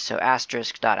everywhere. So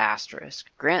asterisk dot asterisk.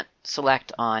 Grant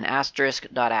select on asterisk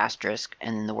dot asterisk,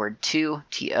 and then the word to,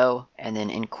 to, and then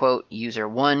in quote, user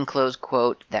 1, close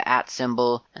quote, the @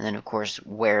 symbol, and then of course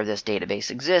where this database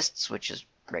exists, which is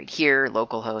right here,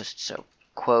 localhost, so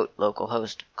quote,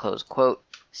 localhost, close quote,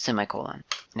 semicolon.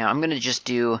 Now I'm going to just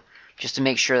to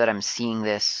make sure that I'm seeing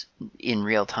this in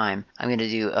real time, I'm going to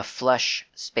do a flush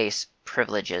space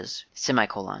privileges,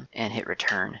 semicolon, and hit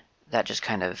return. That just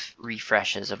kind of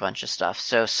refreshes a bunch of stuff.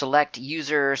 So select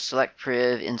user, select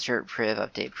priv, insert priv,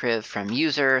 update priv from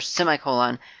user,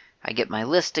 semicolon. I get my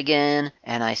list again,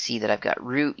 and I see that I've got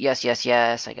root, yes, yes,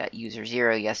 yes. I got user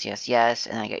 0, yes, yes, yes.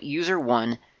 And I got user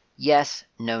 1, yes,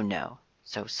 no, no.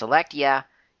 So select yeah,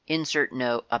 insert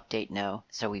no, update no.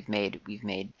 So we've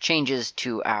made changes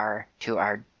to our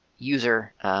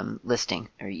user listing,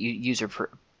 or user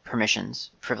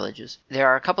permissions, privileges. There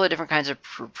are a couple of different kinds of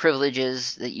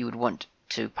privileges that you would want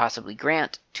to possibly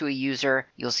grant to a user.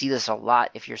 You'll see this a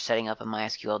lot if you're setting up a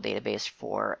MySQL database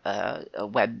for a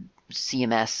web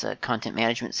CMS, a content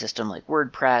management system like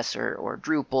WordPress or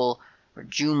Drupal or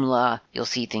Joomla. You'll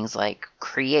see things like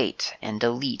create and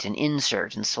delete and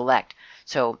insert and select.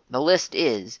 So the list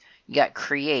is, you got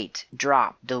create,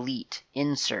 drop, delete,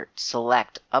 insert,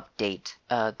 select, update,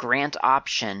 grant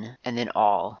option, and then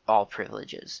all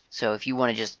privileges. So if you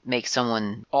want to just make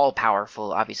someone all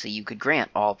powerful, obviously you could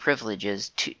grant all privileges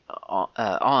to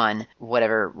on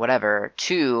whatever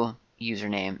to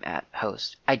username at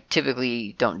host. I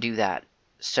typically don't do that.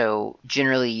 So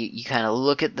generally you kind of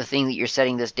look at the thing that you're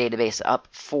setting this database up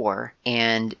for,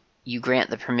 and you grant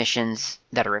the permissions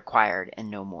that are required and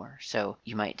no more. So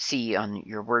you might see on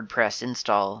your WordPress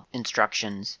install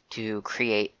instructions to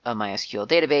create a MySQL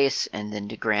database, and then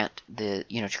to grant to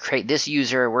create this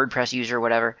user, WordPress user,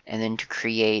 whatever, and then to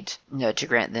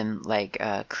grant them like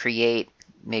create,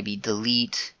 maybe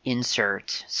delete,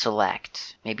 insert,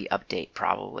 select, maybe update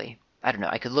probably. I don't know,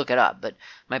 I could look it up, but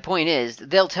my point is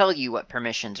they'll tell you what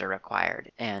permissions are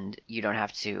required, and you don't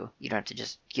have to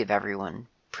just give everyone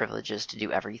privileges to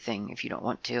do everything if you don't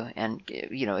want to. And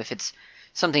if it's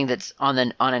something that's on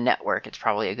a network, it's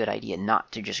probably a good idea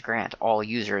not to just grant all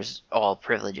users all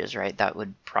privileges, right? That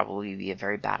would probably be a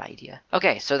very bad idea.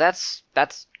 Okay, so that's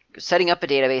setting up a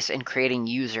database and creating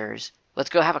users. Let's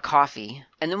go have a coffee,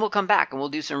 and then we'll come back and we'll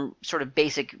do some sort of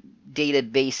basic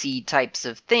database-y types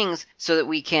of things so that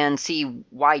we can see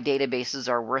why databases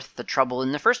are worth the trouble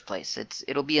in the first place.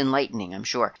 It'll be enlightening, I'm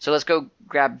sure. So let's go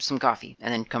grab some coffee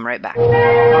and then come right back.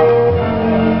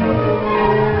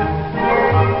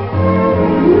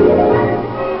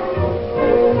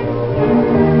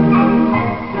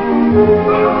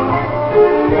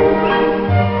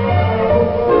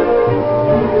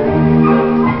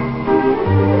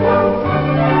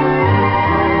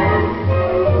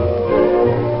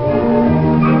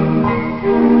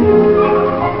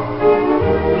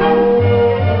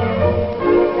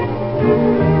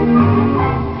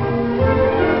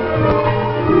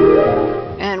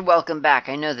 welcome back.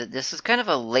 I know that this is kind of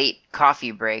a late coffee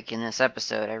break in this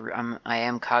episode. I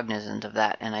am cognizant of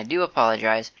that, and I do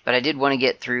apologize, but I did want to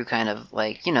get through kind of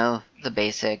like, the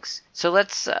basics. So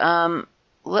let's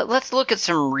look at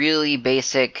some really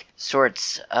basic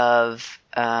sorts of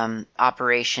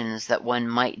operations that one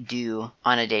might do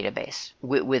on a database,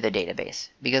 with a database,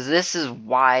 because this is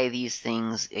why these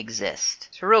things exist.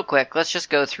 So real quick, let's just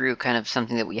go through kind of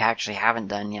something that we actually haven't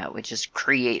done yet, which is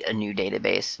create a new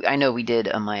database. I know we did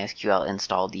a MySQL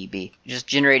install DB, just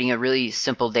generating a really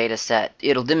simple data set.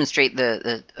 It'll demonstrate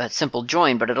the simple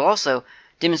join, but it'll also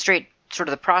demonstrate sort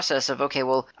of the process of, okay,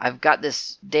 well, I've got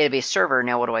this database server,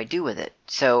 now what do I do with it?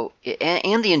 So,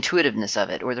 and the intuitiveness of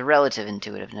it, or the relative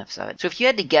intuitiveness of it. So if you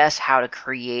had to guess how to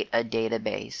create a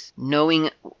database, knowing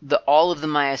all of the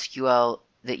MySQL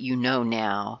that you know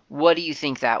now, what do you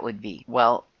think that would be?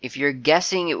 Well, if you're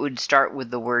guessing it would start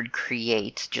with the word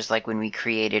create, just like when we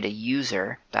created a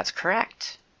user, that's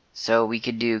correct. So we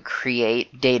could do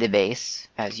create database,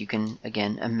 as you can,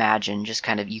 again, imagine, just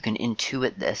kind of, you can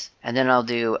intuit this. And then I'll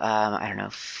do,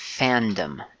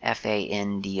 fandom,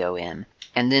 F-A-N-D-O-M.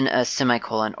 And then a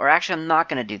semicolon, or actually I'm not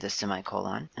going to do the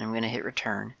semicolon. And I'm going to hit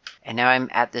return. And now I'm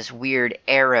at this weird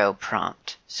arrow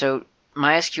prompt. So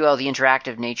MySQL, the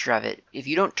interactive nature of it, if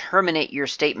you don't terminate your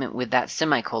statement with that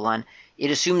semicolon, it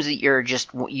assumes that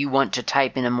you want to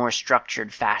type in a more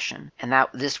structured fashion. And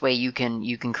this way you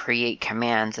can create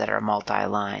commands that are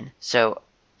multi-line. So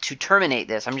to terminate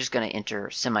this, I'm just going to enter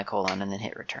semicolon and then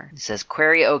hit return. It says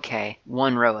query OK,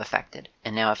 1 row affected.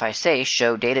 And now if I say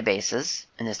show databases,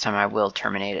 and this time I will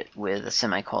terminate it with a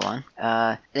semicolon,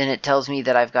 then it tells me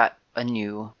that I've got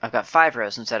 5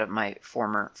 rows instead of my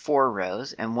former 4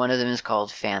 rows, and one of them is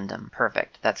called fandom.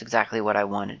 Perfect. That's exactly what I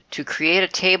wanted. To create a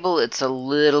table, it's a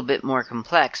little bit more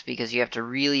complex because you have to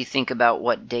really think about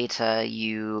what data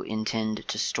you intend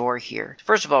to store here.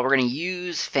 First of all, we're going to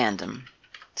use fandom,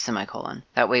 semicolon.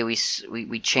 That way we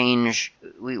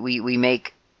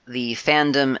make the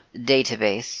fandom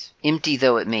database, empty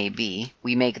though it may be,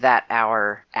 we make that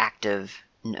our active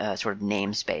sort of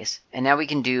namespace. And now we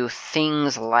can do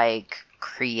things like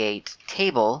create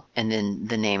table and then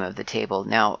the name of the table.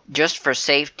 Now, just for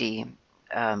safety,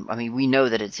 we know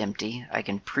that it's empty. I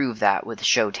can prove that with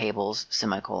show tables,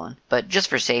 semicolon. But just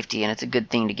for safety, and it's a good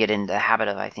thing to get into the habit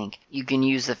of, I think, you can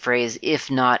use the phrase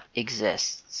if not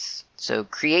exists. So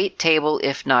create table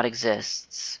if not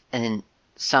exists, and then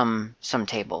some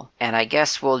table. And I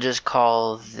guess we'll just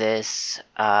call this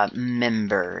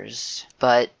members.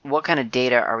 But what kind of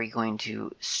data are we going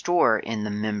to store in the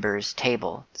members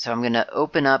table? So I'm going to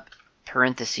open up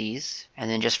parentheses, and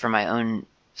then just for my own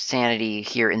sanity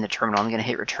here in the terminal, I'm going to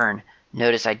hit return.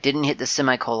 Notice I didn't hit the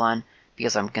semicolon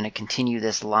because I'm going to continue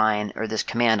this line or this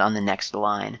command on the next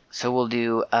line. So we'll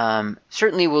do,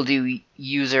 certainly we'll do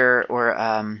user or,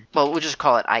 we'll just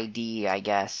call it ID, I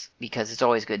guess, because it's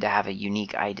always good to have a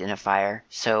unique identifier.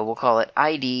 So we'll call it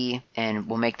ID, and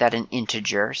we'll make that an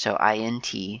integer, so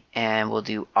int, and we'll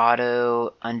do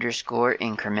auto underscore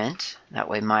increment. That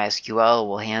way MySQL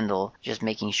will handle just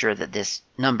making sure that this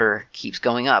number keeps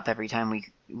going up every time we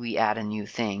add a new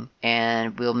thing.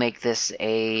 And we'll make this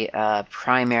a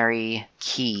primary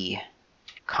key,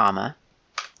 comma.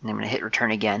 And I'm going to hit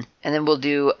return again. And then we'll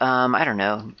do,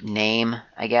 name,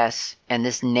 I guess. And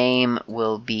this name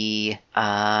will be,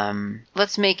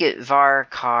 let's make it var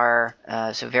char,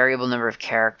 so variable number of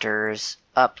characters,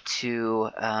 up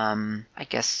to,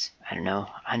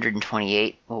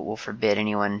 128. We'll forbid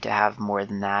anyone to have more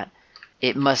than that.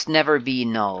 It must never be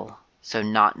null, so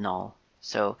not null.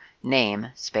 So name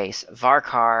space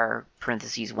varchar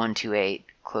parentheses 128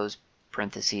 close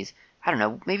parentheses. I don't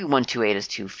know, maybe 128 is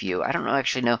too few. I don't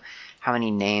actually know how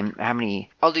many.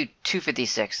 I'll do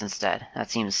 256 instead.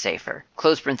 That seems safer.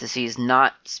 Close parentheses,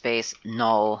 not space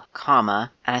null,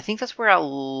 comma. And I think that's where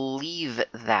I'll leave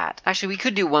that. Actually, we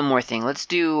could do one more thing. Let's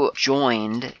do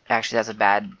joined. Actually, that's a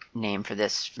bad name for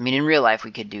this. I mean, in real life,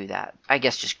 we could do that. I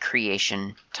guess just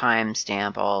creation,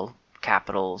 timestamp, all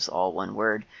capitals, all one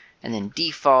word. And then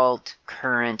default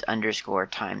current underscore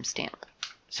timestamp.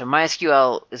 So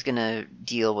MySQL is going to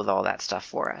deal with all that stuff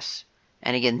for us.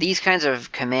 And again, these kinds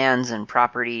of commands and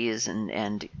properties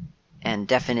and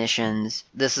definitions,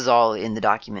 this is all in the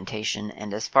documentation.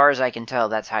 And as far as I can tell,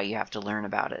 that's how you have to learn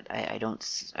about it. I don't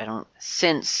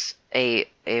sense a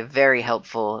very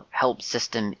helpful help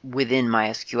system within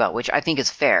MySQL, which I think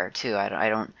is fair too.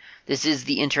 This is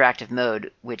the interactive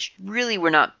mode, which really we're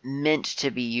not meant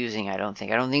to be using, I don't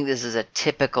think. I don't think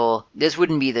this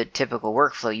wouldn't be the typical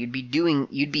workflow.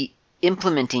 You'd be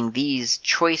implementing these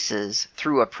choices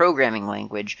through a programming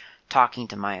language talking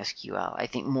to MySQL, I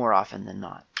think more often than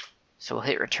not. So we'll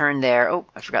hit return there. Oh,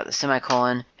 I forgot the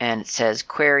semicolon. And it says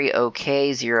query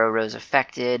OK, 0 rows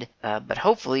affected. But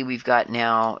hopefully we've got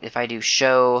now, if I do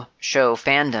show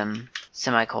fandom,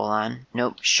 semicolon,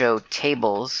 nope, show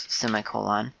tables,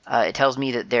 semicolon, it tells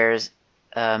me that there's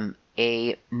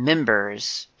a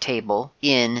members table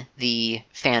in the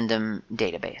fandom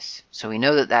database. So we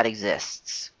know that that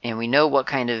exists, and we know what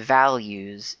kind of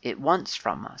values it wants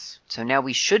from us. So now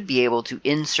we should be able to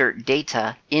insert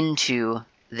data into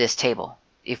this table.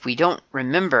 If we don't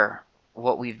remember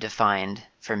what we've defined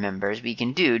for members, we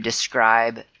can do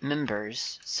describe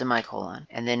members, semicolon,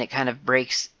 and then it kind of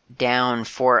breaks down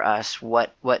for us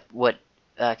what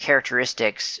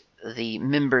characteristics the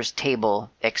members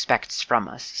table expects from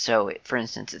us. So for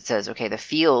instance, it says, okay, the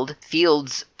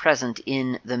fields present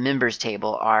in the members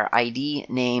table are ID,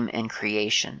 name, and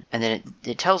creation. And then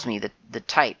it tells me that the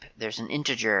type, there's an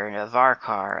integer, a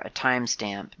varchar, a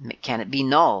timestamp. Can it be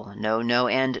null? No,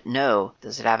 and no.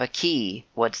 Does it have a key?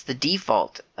 What's the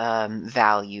default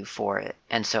value for it?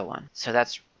 And so on. So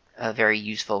that's a very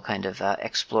useful kind of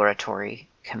exploratory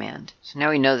command. So now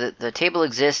we know that the table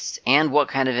exists and what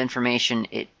kind of information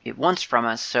it wants from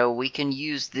us, so we can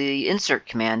use the insert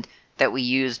command that we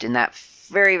used in that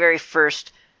very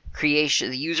first creation,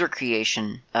 the user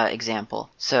creation example.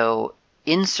 So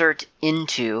insert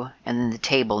into, and then the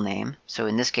table name. So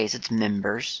in this case, it's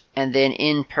members. And then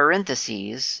in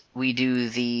parentheses, we do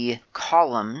the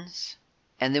columns,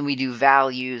 and then we do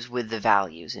values with the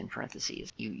values in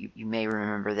parentheses. You may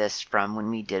remember this from when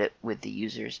we did it with the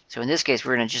users. So in this case,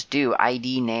 we're going to just do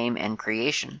ID, name, and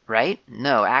creation, right?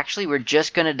 No, actually, we're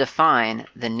just going to define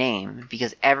the name,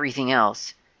 because everything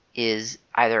else is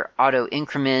either auto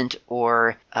increment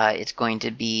or it's going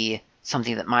to be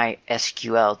something that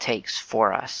MySQL takes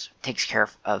care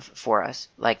of for us,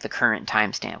 like the current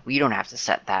timestamp. We don't have to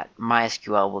set that.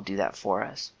 MySQL will do that for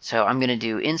us. So I'm going to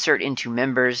do insert into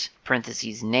members,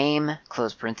 parentheses name,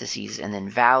 close parentheses, and then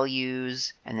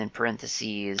values, and then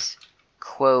parentheses,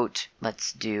 quote,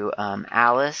 let's do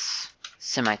Alice,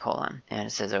 semicolon. And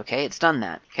it says, okay, it's done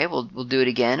that. Okay, we'll do it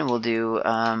again, and we'll do,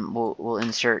 we'll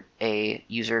insert a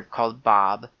user called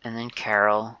Bob, and then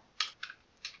Carol,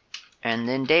 and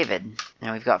then David.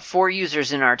 Now we've got 4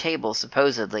 users in our table,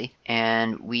 supposedly,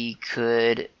 and we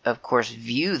could, of course,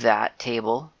 view that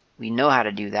table. We know how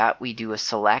to do that. We do a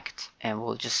select, and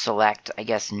we'll just select, I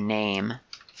guess, name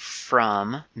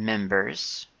from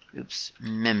members.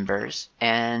 Members,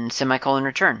 and semicolon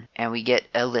return. And we get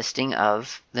a listing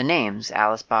of the names,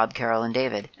 Alice, Bob, Carol, and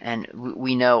David. And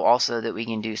we know also that we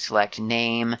can do select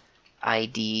name,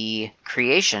 ID,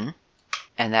 creation,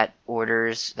 and that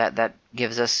orders, that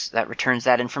gives us, that returns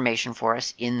that information for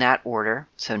us in that order.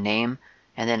 So name,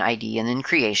 and then ID, and then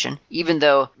creation. Even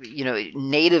though,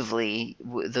 natively,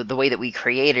 the way that we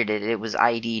created it, it was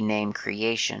ID, name,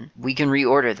 creation. We can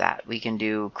reorder that. We can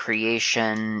do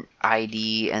creation,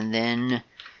 ID, and then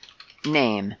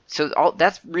name. So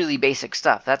that's really basic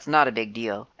stuff. That's not a big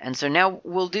deal. And so now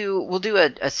we'll do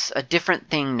a different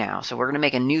thing now. So we're going to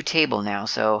make a new table now.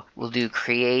 So we'll do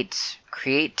create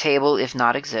table if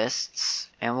not exists,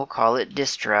 and we'll call it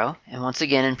distro. And once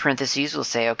again, in parentheses, we'll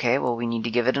say, okay, well, we need to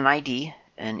give it an ID,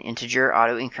 an integer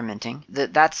auto incrementing.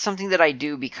 That's something that I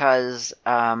do because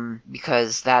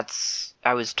that's,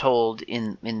 I was told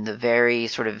in the very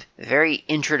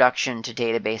introduction to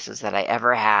databases that I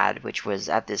ever had, which was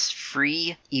at this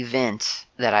free event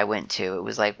that I went to. It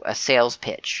was like a sales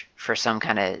pitch for some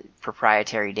kind of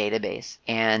proprietary database.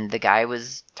 And the guy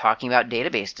was talking about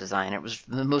database design. It was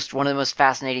one of the most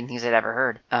fascinating things I'd ever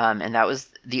heard. And that was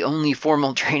the only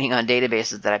formal training on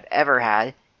databases that I've ever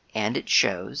had. And it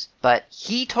shows. But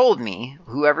he told me,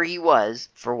 whoever he was,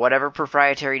 for whatever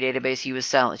proprietary database he was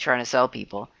trying to sell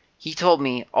people, he told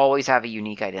me always have a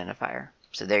unique identifier.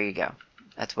 So there you go.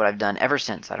 That's what I've done ever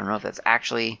since. I don't know if that's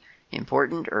actually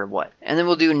important or what. And then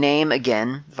we'll do name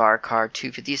again, varchar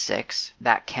 256.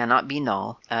 That cannot be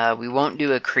null. We won't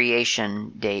do a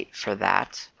creation date for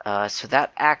that. So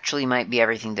that actually might be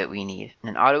everything that we need.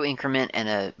 An auto increment and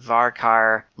a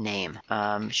varchar name.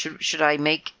 Should I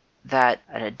make that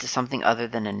something other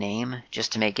than a name,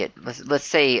 just to make it, let's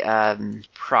say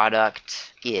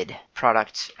product id.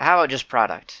 Product, how about just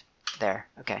product? There,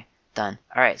 okay, done.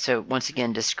 Alright, so once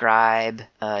again, describe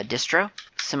distro,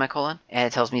 semicolon, and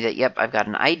it tells me that, yep, I've got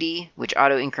an ID, which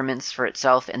auto increments for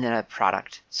itself, and then a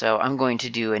product. So I'm going to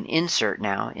do an insert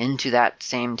now into that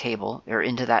same table, or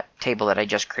into that table that I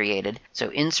just created. So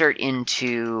insert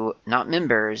into, not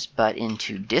members, but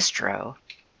into distro,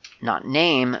 not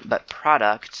name, but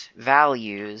product,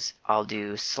 values. I'll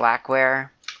do Slackware,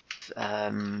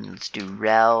 let's do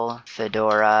Rel,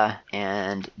 Fedora,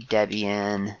 and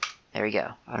Debian. There we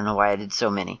go. I don't know why I did so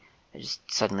many. I just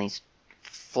suddenly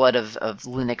flood of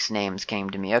Linux names came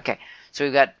to me. Okay, so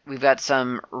we've got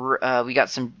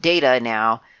some data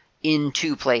now in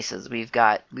two places. We've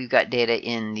got data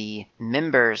in the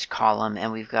members column,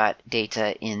 and we've got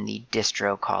data in the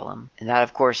distro column. And that,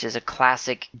 of course, is a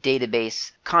classic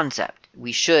database concept.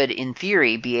 We should, in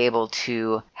theory, be able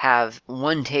to have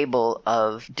one table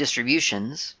of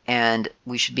distributions, and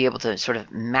we should be able to sort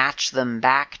of match them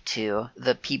back to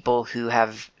the people who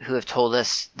have told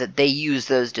us that they use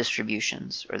those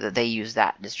distributions, or that they use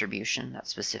that distribution, that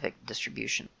specific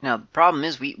distribution. Now, the problem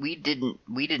is we didn't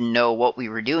know what we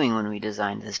were doing when we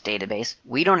designed this database.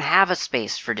 We don't have a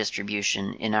space for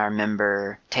distribution in our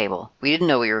member table. We didn't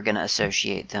know we were going to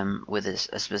associate them with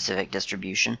a specific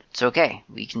distribution. It's okay.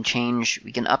 We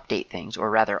can update things, or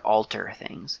rather alter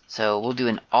things. So we'll do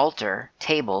an alter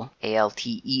table,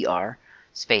 ALTER,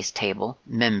 space table,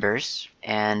 members,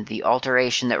 and the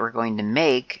alteration that we're going to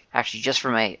make, actually just for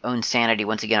my own sanity,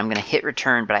 once again, I'm going to hit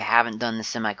return, but I haven't done the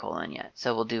semicolon yet.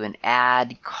 So we'll do an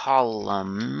add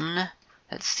column,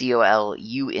 that's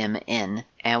COLUMN,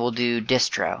 and we'll do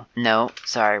distro. No,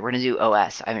 sorry, we're going to do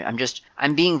OS.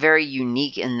 I'm being very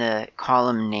unique in the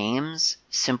column names,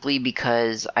 simply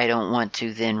because I don't want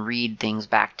to then read things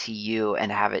back to you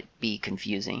and have it be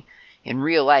confusing. In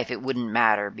real life, it wouldn't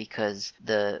matter, because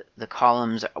the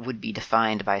columns would be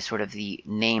defined by sort of the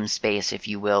namespace, if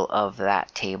you will, of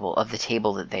that table, of the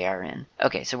table that they are in.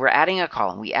 Okay, so we're adding a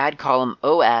column. We add column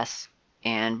OS,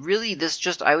 and really I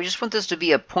just want this to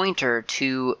be a pointer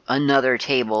to another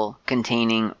table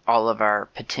containing all of our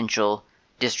potential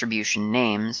distribution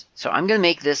names. So I'm going to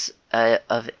make this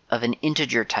of an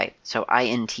integer type, so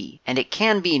int, and it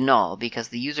can be null because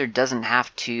the user doesn't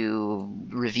have to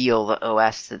reveal the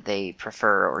OS that they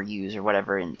prefer or use, or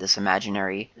whatever in this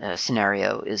imaginary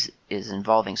scenario is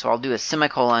involving. So I'll do a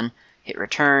semicolon, hit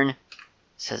return,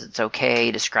 says it's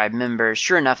okay, describe members.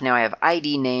 Sure enough, now I have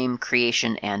ID, name,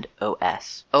 creation, and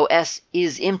OS. OS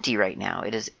is empty right now.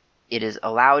 It is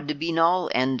allowed to be null,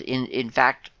 and in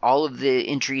fact, all of the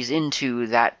entries into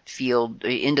that field,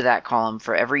 into that column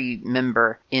for every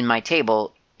member in my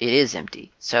table, it is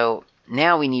empty. So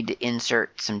now we need to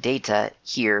insert some data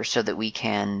here so that we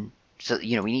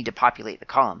need to populate the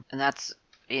column. And that's,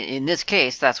 in this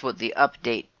case, that's what the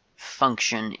update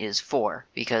function is for,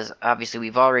 because obviously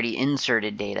we've already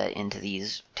inserted data into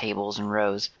these tables and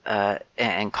rows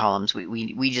and columns.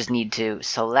 We just need to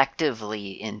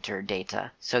selectively enter data.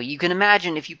 So you can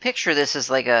imagine, if you picture this as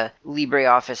like a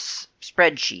LibreOffice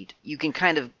spreadsheet, you can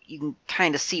kind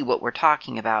of see what we're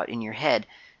talking about in your head.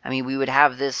 I mean, we would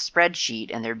have this spreadsheet,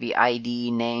 and there'd be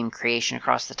ID, name, creation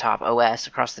across the top, OS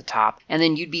across the top, and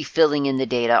then you'd be filling in the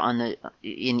data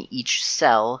in each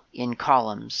cell in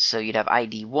columns. So you'd have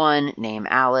ID 1, name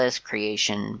Alice,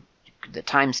 creation, the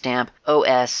timestamp,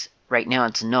 OS, right now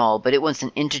it's null, but it wants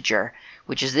an integer,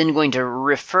 which is then going to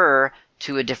refer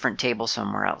to a different table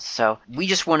somewhere else. So we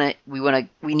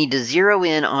need to zero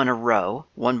in on a row,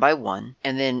 one by one,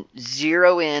 and then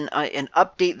zero in and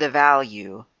update the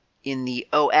value in the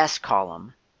OS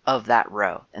column of that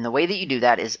row. And the way that you do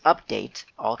that is update,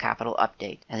 all capital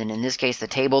update. And then in this case, the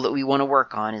table that we want to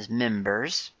work on is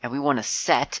members. And we want to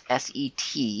set,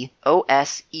 S-E-T,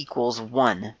 OS equals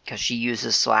 1, because she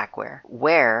uses Slackware,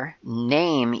 where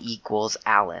name equals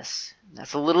Alice.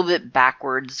 That's a little bit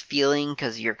backwards feeling,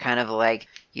 because you're kind of like,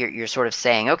 you're sort of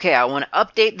saying, okay, I want to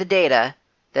update the data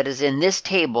that is in this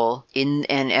table,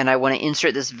 and I want to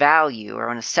insert this value, or I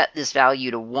want to set this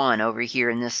value to 1 over here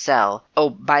in this cell. Oh,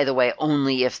 by the way,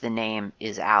 only if the name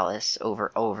is Alice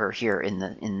over here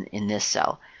in this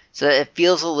cell. So it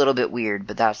feels a little bit weird,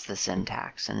 but that's the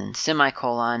syntax. And then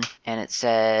semicolon, and it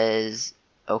says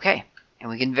okay. And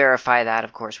we can verify that,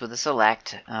 of course, with a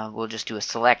select. We'll just do a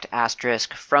select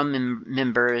asterisk from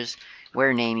members,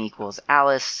 where name equals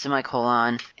Alice,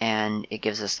 semicolon, and it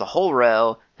gives us the whole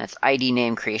row. That's ID,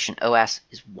 name, creation, OS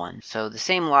is 1. So the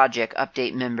same logic,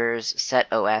 update members,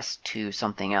 set OS to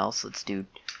something else. Let's do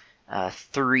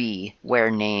 3,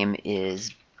 where name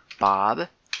is Bob.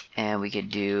 And we could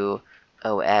do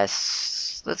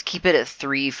OS, let's keep it at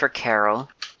 3 for Carol.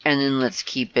 And then let's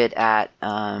keep it at,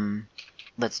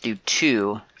 let's do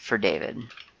 2 for David.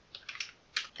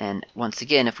 And once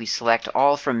again, if we select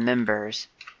all from members,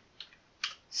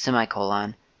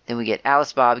 semicolon, then we get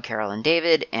Alice, Bob, Carol, and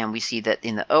David, and we see that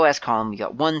in the OS column we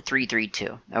got 1, 3, 3,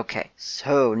 2. Okay,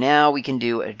 so now we can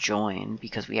do a join,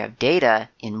 because we have data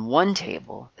in one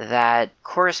table that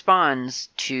corresponds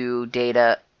to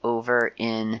data over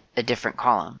in a different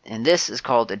column. And this is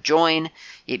called a join.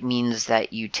 It means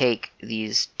that you take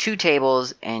these two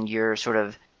tables and you're sort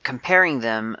of comparing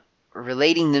them,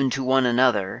 relating them to one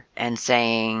another, and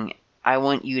saying, I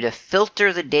want you to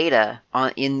filter the data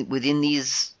within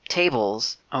these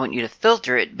tables. I want you to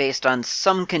filter it based on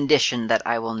some condition that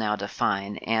I will now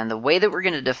define. And the way that we're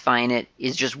going to define it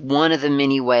is just one of the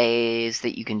many ways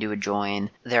that you can do a join.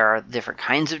 There are different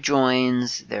kinds of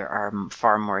joins. There are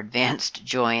far more advanced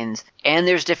joins. And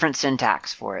there's different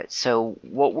syntax for it. So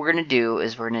what we're going to do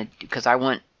is because I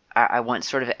want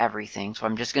sort of everything. So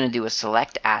I'm just going to do a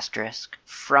select asterisk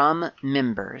from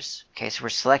members. Okay, so we're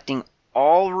selecting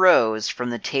all rows from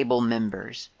the table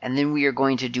members. And then we are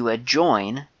going to do a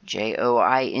join,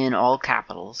 Join, all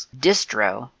capitals,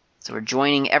 distro. So we're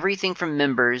joining everything from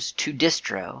members to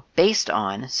distro based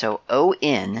on, so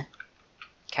ON,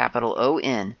 capital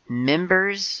ON,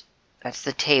 members, that's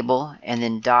the table, and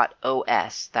then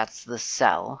 .os, that's the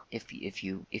cell, if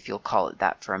you'll call it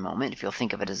that for a moment, if you'll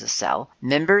think of it as a cell.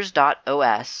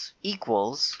 Members.os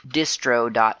equals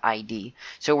distro.id.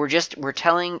 So we're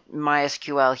telling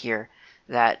MySQL here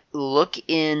that look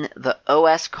in the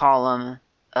OS column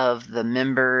of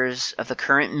the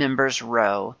current members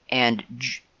row and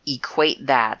equate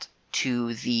that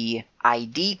to the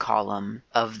ID column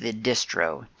of the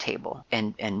distro table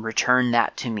and return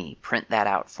that to me. Print that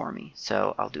out for me.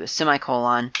 So I'll do a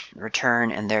semicolon,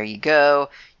 return, and there you go.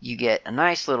 You get a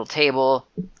nice little table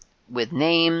with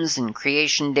names and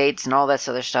creation dates and all that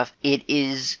other stuff. It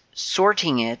is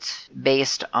sorting it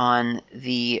based on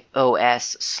the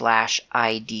OS/ID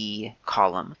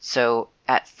column. So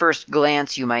at first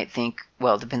glance, you might think,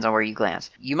 well, it depends on where you glance.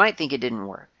 You might think it didn't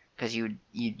work because you'd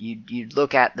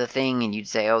look at the thing and you'd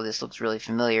say, oh, this looks really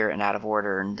familiar and out of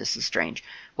order and this is strange.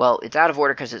 Well, it's out of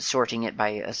order because it's sorting it by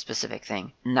a specific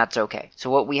thing, and that's okay. So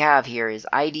what we have here is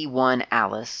ID1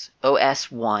 Alice,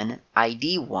 OS1,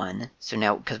 ID1, so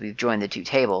now because we've joined the two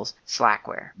tables,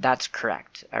 Slackware. That's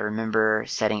correct. I remember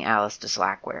setting Alice to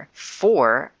Slackware.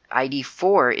 4,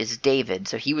 ID4 is David,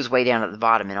 so he was way down at the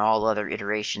bottom in all other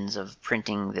iterations of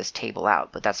printing this table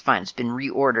out, but that's fine. It's been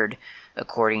reordered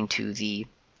according to the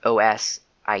OS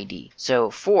ID. So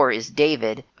 4 is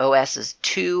David, OS is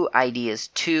 2, ID is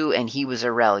 2, and he was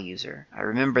a rel user. I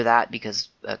remember that because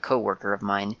a coworker of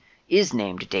mine is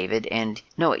named David, and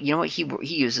no, you know what,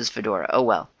 he uses Fedora. Oh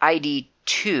well. ID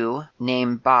 2,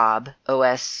 name Bob,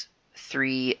 OS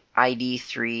 3, ID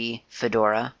 3,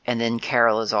 Fedora, and then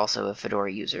Carol is also a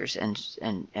Fedora user, and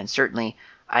certainly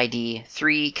ID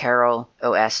 3, Carol,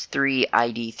 OS 3,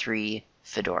 ID 3,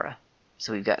 Fedora.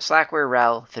 So we've got Slackware,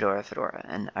 rel, Fedora,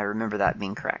 and I remember that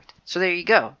being correct. So there you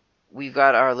go. We've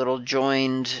got our little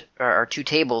joined, our two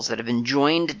tables that have been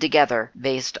joined together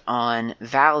based on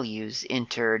values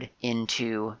entered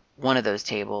into one of those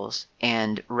tables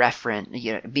and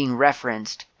being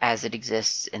referenced as it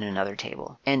exists in another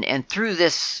table. And through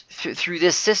this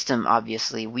system,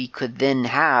 obviously, we could then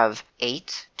have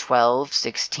 8, 12,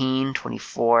 16,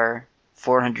 24,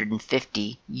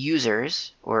 450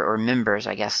 users, or members,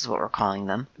 I guess is what we're calling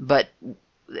them.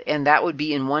 And that would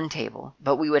be in one table.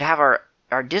 But we would have our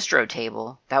distro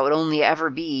table that would only ever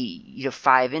be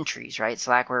 5 entries, right?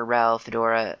 Slackware, rel,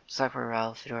 Fedora,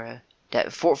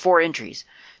 4 entries.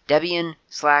 Debian,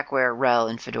 Slackware, rel,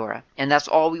 and Fedora. And that's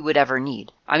all we would ever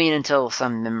need. I mean, until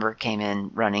some member came in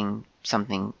running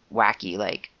something wacky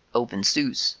like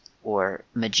OpenSUSE or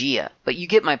Magia. But you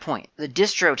get my point. The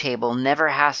distro table never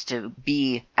has to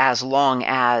be as long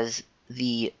as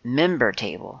the member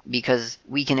table, because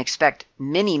we can expect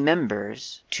many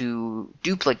members to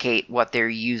duplicate what they're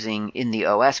using in the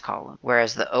OS column,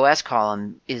 whereas the OS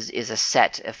column is a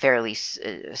fairly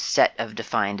set of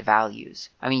defined values.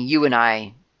 I mean, you and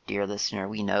I, dear listener,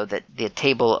 we know that the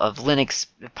table of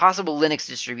possible Linux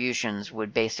distributions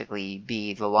would basically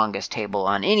be the longest table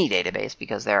on any database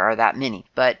because there are that many.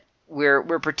 But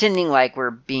we're pretending like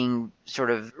we're being sort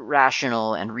of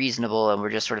rational and reasonable, and we're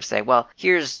just sort of saying, well,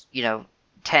 here's,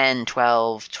 10,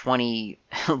 12, 20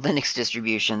 Linux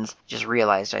distributions. Just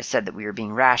realized I said that we were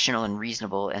being rational and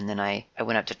reasonable, and then I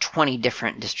went up to 20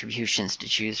 different distributions to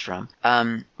choose from.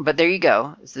 But there you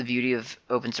go. It's the beauty of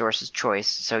open source's choice.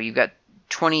 So you've got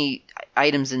 20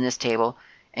 items in this table,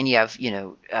 and you have,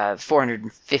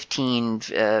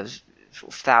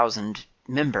 415,000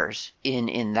 members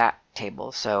in that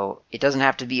table. So it doesn't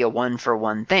have to be a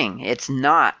one-for-one thing. It's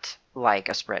not like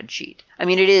a spreadsheet. I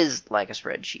mean, it is like a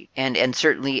spreadsheet. And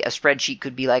certainly a spreadsheet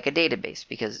could be like a database,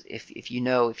 because if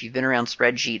you've been around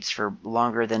spreadsheets for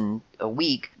longer than a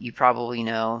week, you probably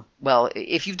know, well,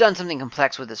 if you've done something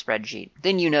complex with a spreadsheet,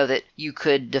 then you know that you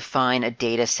could define a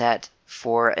data set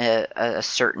for a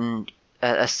certain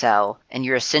a cell, and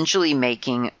you're essentially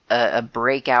making a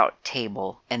breakout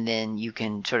table, and then you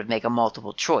can sort of make a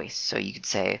multiple choice. So you could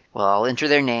say, well, I'll enter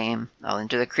their name, I'll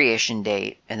enter the creation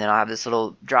date, and then I'll have this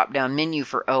little drop-down menu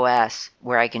for OS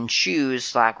where I can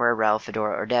choose Slackware, RHEL,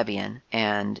 Fedora, or Debian,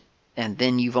 and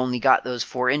then you've only got those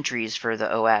 4 entries for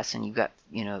the OS, and you've got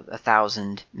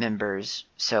 1,000 members.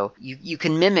 So you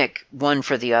can mimic one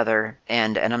for the other,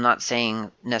 and I'm not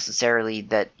saying necessarily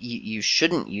that you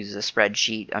shouldn't use a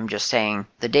spreadsheet. I'm just saying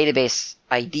the database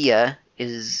idea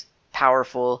is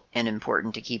powerful and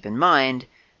important to keep in mind,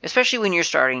 especially when you're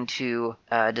starting to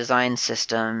design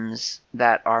systems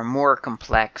that are more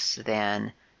complex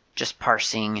than just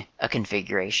parsing a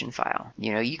configuration file.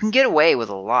 You can get away with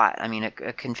a lot. I mean, a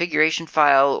configuration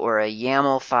file or a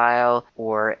YAML file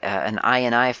or an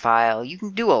INI file, you can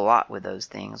do a lot with those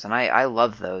things. And I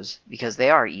love those because they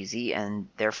are easy and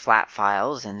they're flat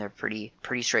files and they're pretty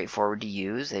straightforward to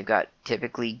use. They've got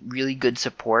typically really good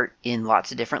support in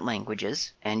lots of different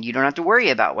languages, and you don't have to worry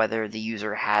about whether the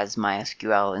user has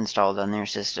MySQL installed on their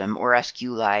system or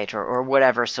SQLite or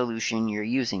whatever solution you're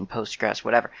using, Postgres,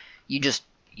 whatever. You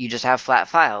just have flat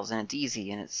files, and it's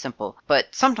easy and it's simple. But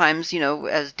sometimes,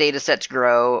 as data sets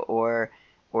grow or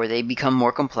they become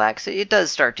more complex, it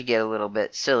does start to get a little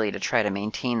bit silly to try to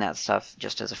maintain that stuff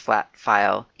just as a flat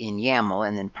file in YAML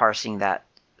and then parsing that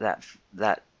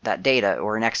data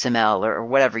or an XML or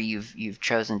whatever you've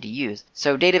chosen to use.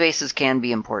 So databases can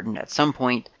be important at some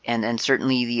point, and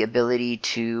certainly the ability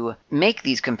to make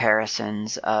these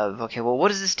comparisons of, okay, well, what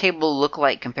does this table look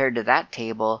like compared to that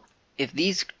table if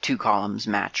these 2 columns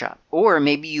match up? Or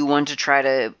maybe you want to try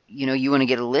to, you want to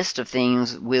get a list of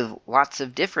things with lots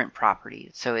of different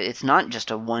properties. So it's not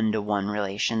just a one-to-one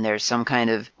relation. There's some kind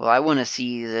of, well, I want to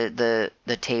see the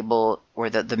table or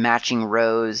the matching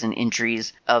rows and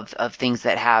entries of things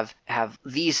that have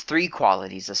these 3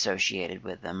 qualities associated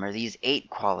with them, or these 8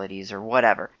 qualities, or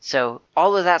whatever. So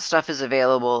all of that stuff is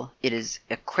available. It is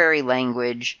a query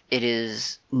language. It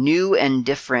is new and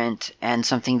different and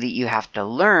something that you have to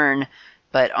learn.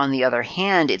 But on the other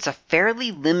hand, it's a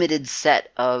fairly limited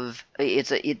set of,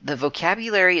 the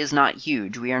vocabulary is not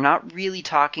huge. We are not really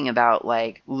talking about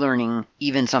like learning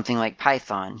even something like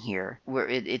Python here, where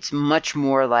it's much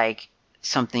more like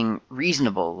something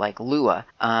reasonable like Lua.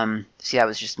 See, that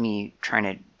was just me trying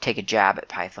to take a jab at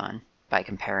Python by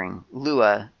comparing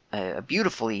Lua, a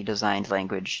beautifully designed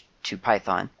language, to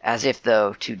Python, as if,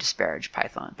 though, to disparage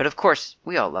Python. But of course,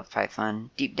 we all love Python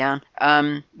deep down.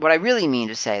 What I really mean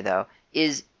to say, though,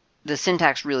 is the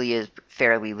syntax really is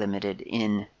fairly limited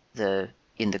in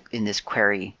this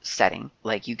query setting.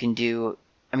 Like you can do,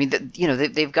 I mean,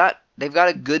 they've got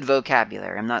a good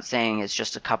vocabulary. I'm not saying it's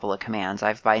just a couple of commands.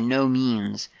 I've by no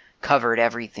means covered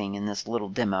everything in this little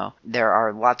demo. There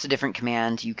are lots of different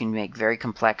commands. You can make very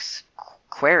complex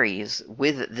queries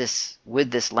with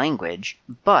this language,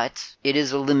 but it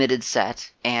is a limited set,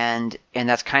 and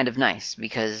that's kind of nice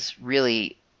because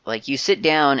really, like, you sit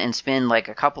down and spend like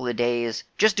a couple of days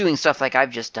just doing stuff like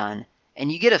I've just done, and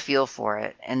you get a feel for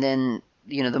it, and then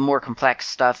the more complex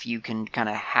stuff you can kind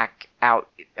of hack out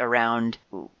around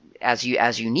as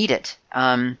you need it.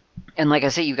 And like I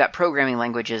say, you've got programming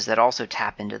languages that also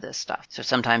tap into this stuff. So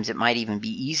sometimes it might even be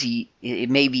easy. It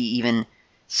may be even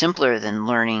simpler than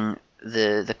learning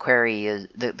the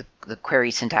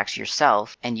query syntax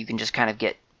yourself, and you can just kind of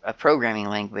get a programming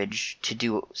language to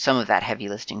do some of that heavy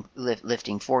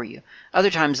lifting for you. Other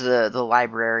times the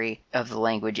library of the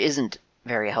language isn't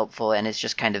very helpful, and it's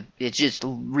just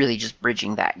really just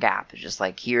bridging that gap. It's just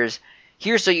like here's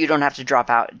so you don't have to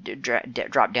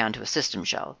drop down to a system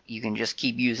shell. You can just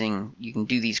keep using. You can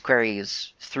do these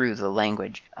queries through the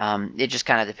language. It just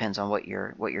kind of depends on what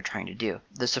you're trying to do.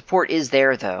 The support is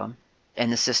there though, and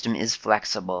the system is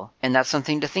flexible, and that's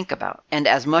something to think about. And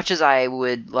as much as I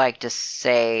would like to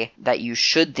say that you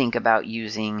should think about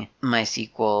using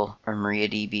MySQL or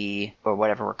MariaDB or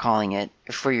whatever we're calling it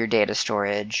for your data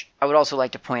storage, I would also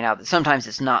like to point out that sometimes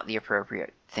it's not the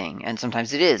appropriate thing, and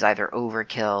sometimes it is either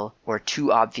overkill or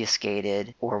too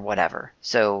obfuscated or whatever.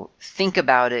 So think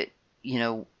about it,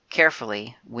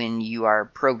 carefully when you are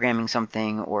programming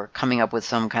something or coming up with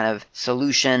some kind of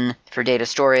solution for data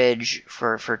storage,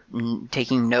 for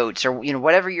taking notes, or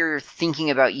whatever you're thinking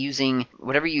about using,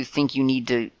 whatever you think you need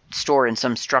to store in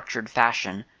some structured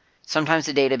fashion. Sometimes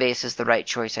the database is the right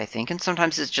choice, I think, and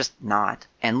sometimes it's just not.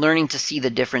 And learning to see the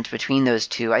difference between those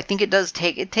two, I think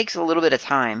it takes a little bit of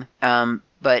time.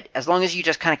 But as long as you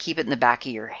just kind of keep it in the back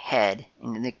of your head,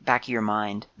 in the back of your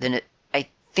mind, then I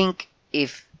think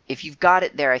if if you've got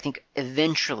it there, I think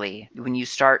eventually when you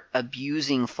start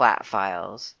abusing flat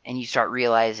files and you start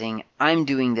realizing I'm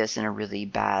doing this in a really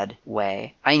bad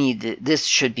way, this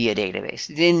should be a database.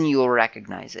 Then you'll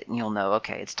recognize it and you'll know,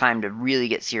 okay, it's time to really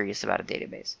get serious about a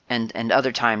database. And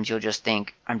other times you'll just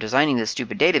think, I'm designing this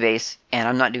stupid database and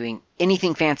I'm not doing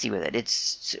anything fancy with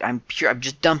it. I'm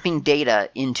just dumping data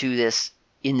into this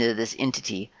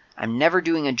entity. I'm never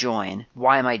doing a join.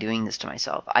 Why am I doing this to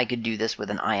myself? I could do this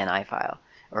with an INI file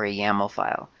or a YAML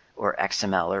file or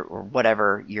XML or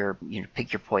whatever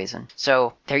pick your poison.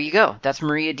 So there you go. That's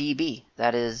MariaDB.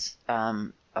 That is a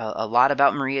lot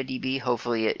about MariaDB.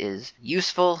 Hopefully it is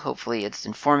useful. Hopefully it's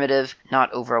informative,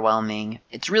 not overwhelming.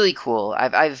 It's really cool.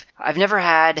 I've never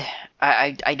had.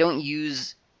 I don't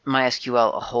use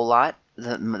MySQL a whole lot.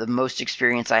 The most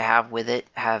experience I have with it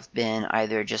have been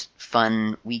either just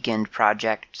fun weekend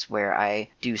projects where I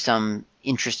do some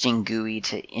interesting GUI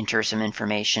to enter some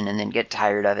information and then get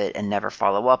tired of it and never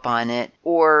follow up on it,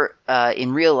 or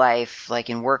in real life, like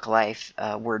in work life,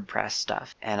 WordPress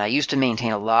stuff. And I used to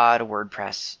maintain a lot of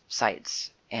WordPress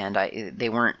sites, and they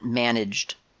weren't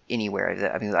managed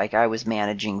anywhere. I mean, like I was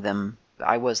managing them.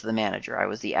 I was the manager. I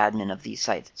was the admin of these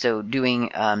sites. So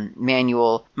doing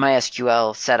manual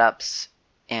MySQL setups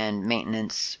and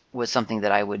maintenance was something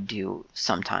that I would do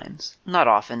sometimes. Not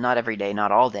often, not every day,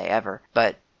 not all day ever,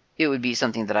 but it would be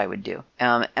something that I would do.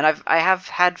 And I have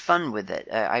had fun with it.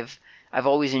 I've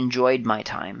always enjoyed my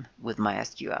time with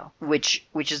MySQL, which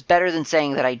is better than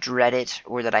saying that I dread it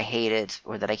or that I hate it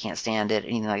or that I can't stand it,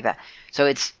 anything like that. So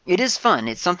it is fun.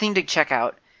 It's something to check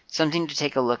out. Something to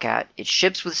take a look at. It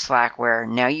ships with Slackware.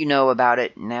 Now you know about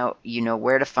it. Now you know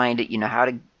where to find it. You know how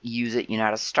to use it. You know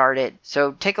how to start it.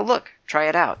 So take a look. Try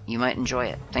it out. You might enjoy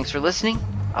it. Thanks for listening.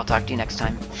 I'll talk to you next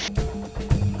time.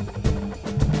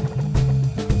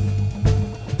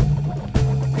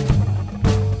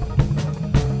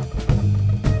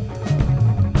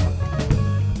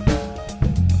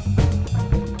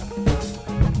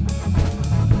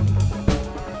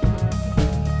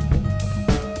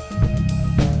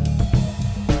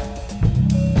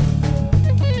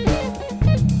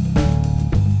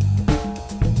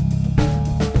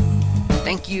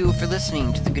 Thank you for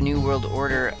listening to the GNU World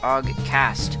Order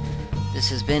Ogcast. This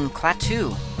has been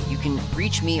Klaatu. You can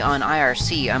reach me on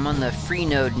IRC. I'm on the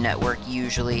Freenode network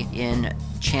usually in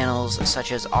channels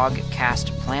such as Ogcast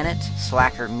Planet,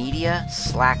 Slacker Media,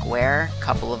 Slackware, a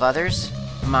couple of others.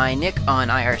 My nick on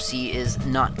IRC is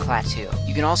not Klaatu.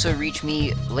 You can also reach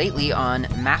me lately on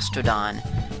Mastodon.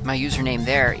 My username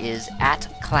there is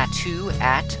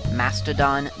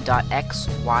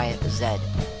 @klaatu@mastodon.xyz.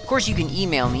 Of course, you can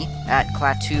email me at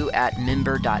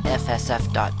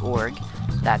klaatu@member.fsf.org.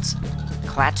 That's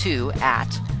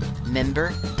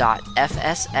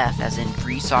klaatu@member.fsf, as in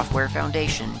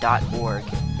freesoftwarefoundation.org.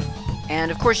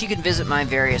 And of course, you can visit my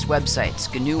various websites,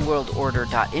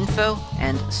 gnuworldorder.info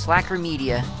and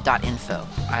slackermedia.info.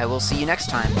 I will see you next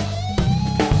time.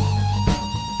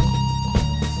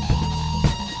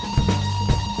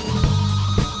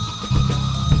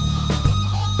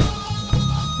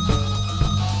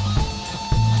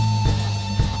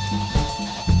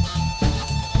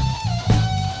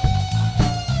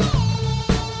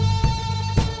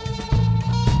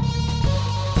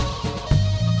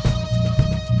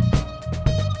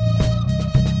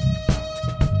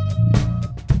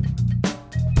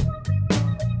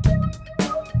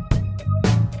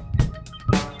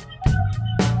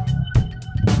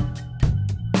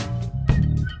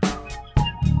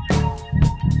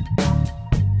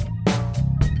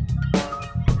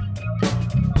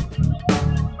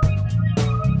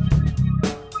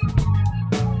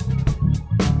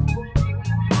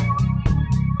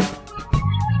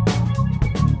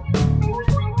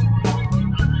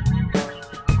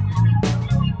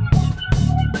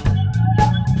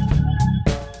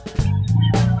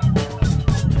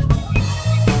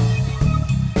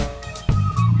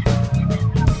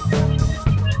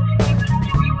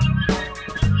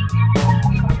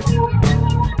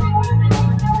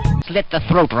 Slit the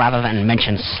throat rather than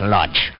mention sludge.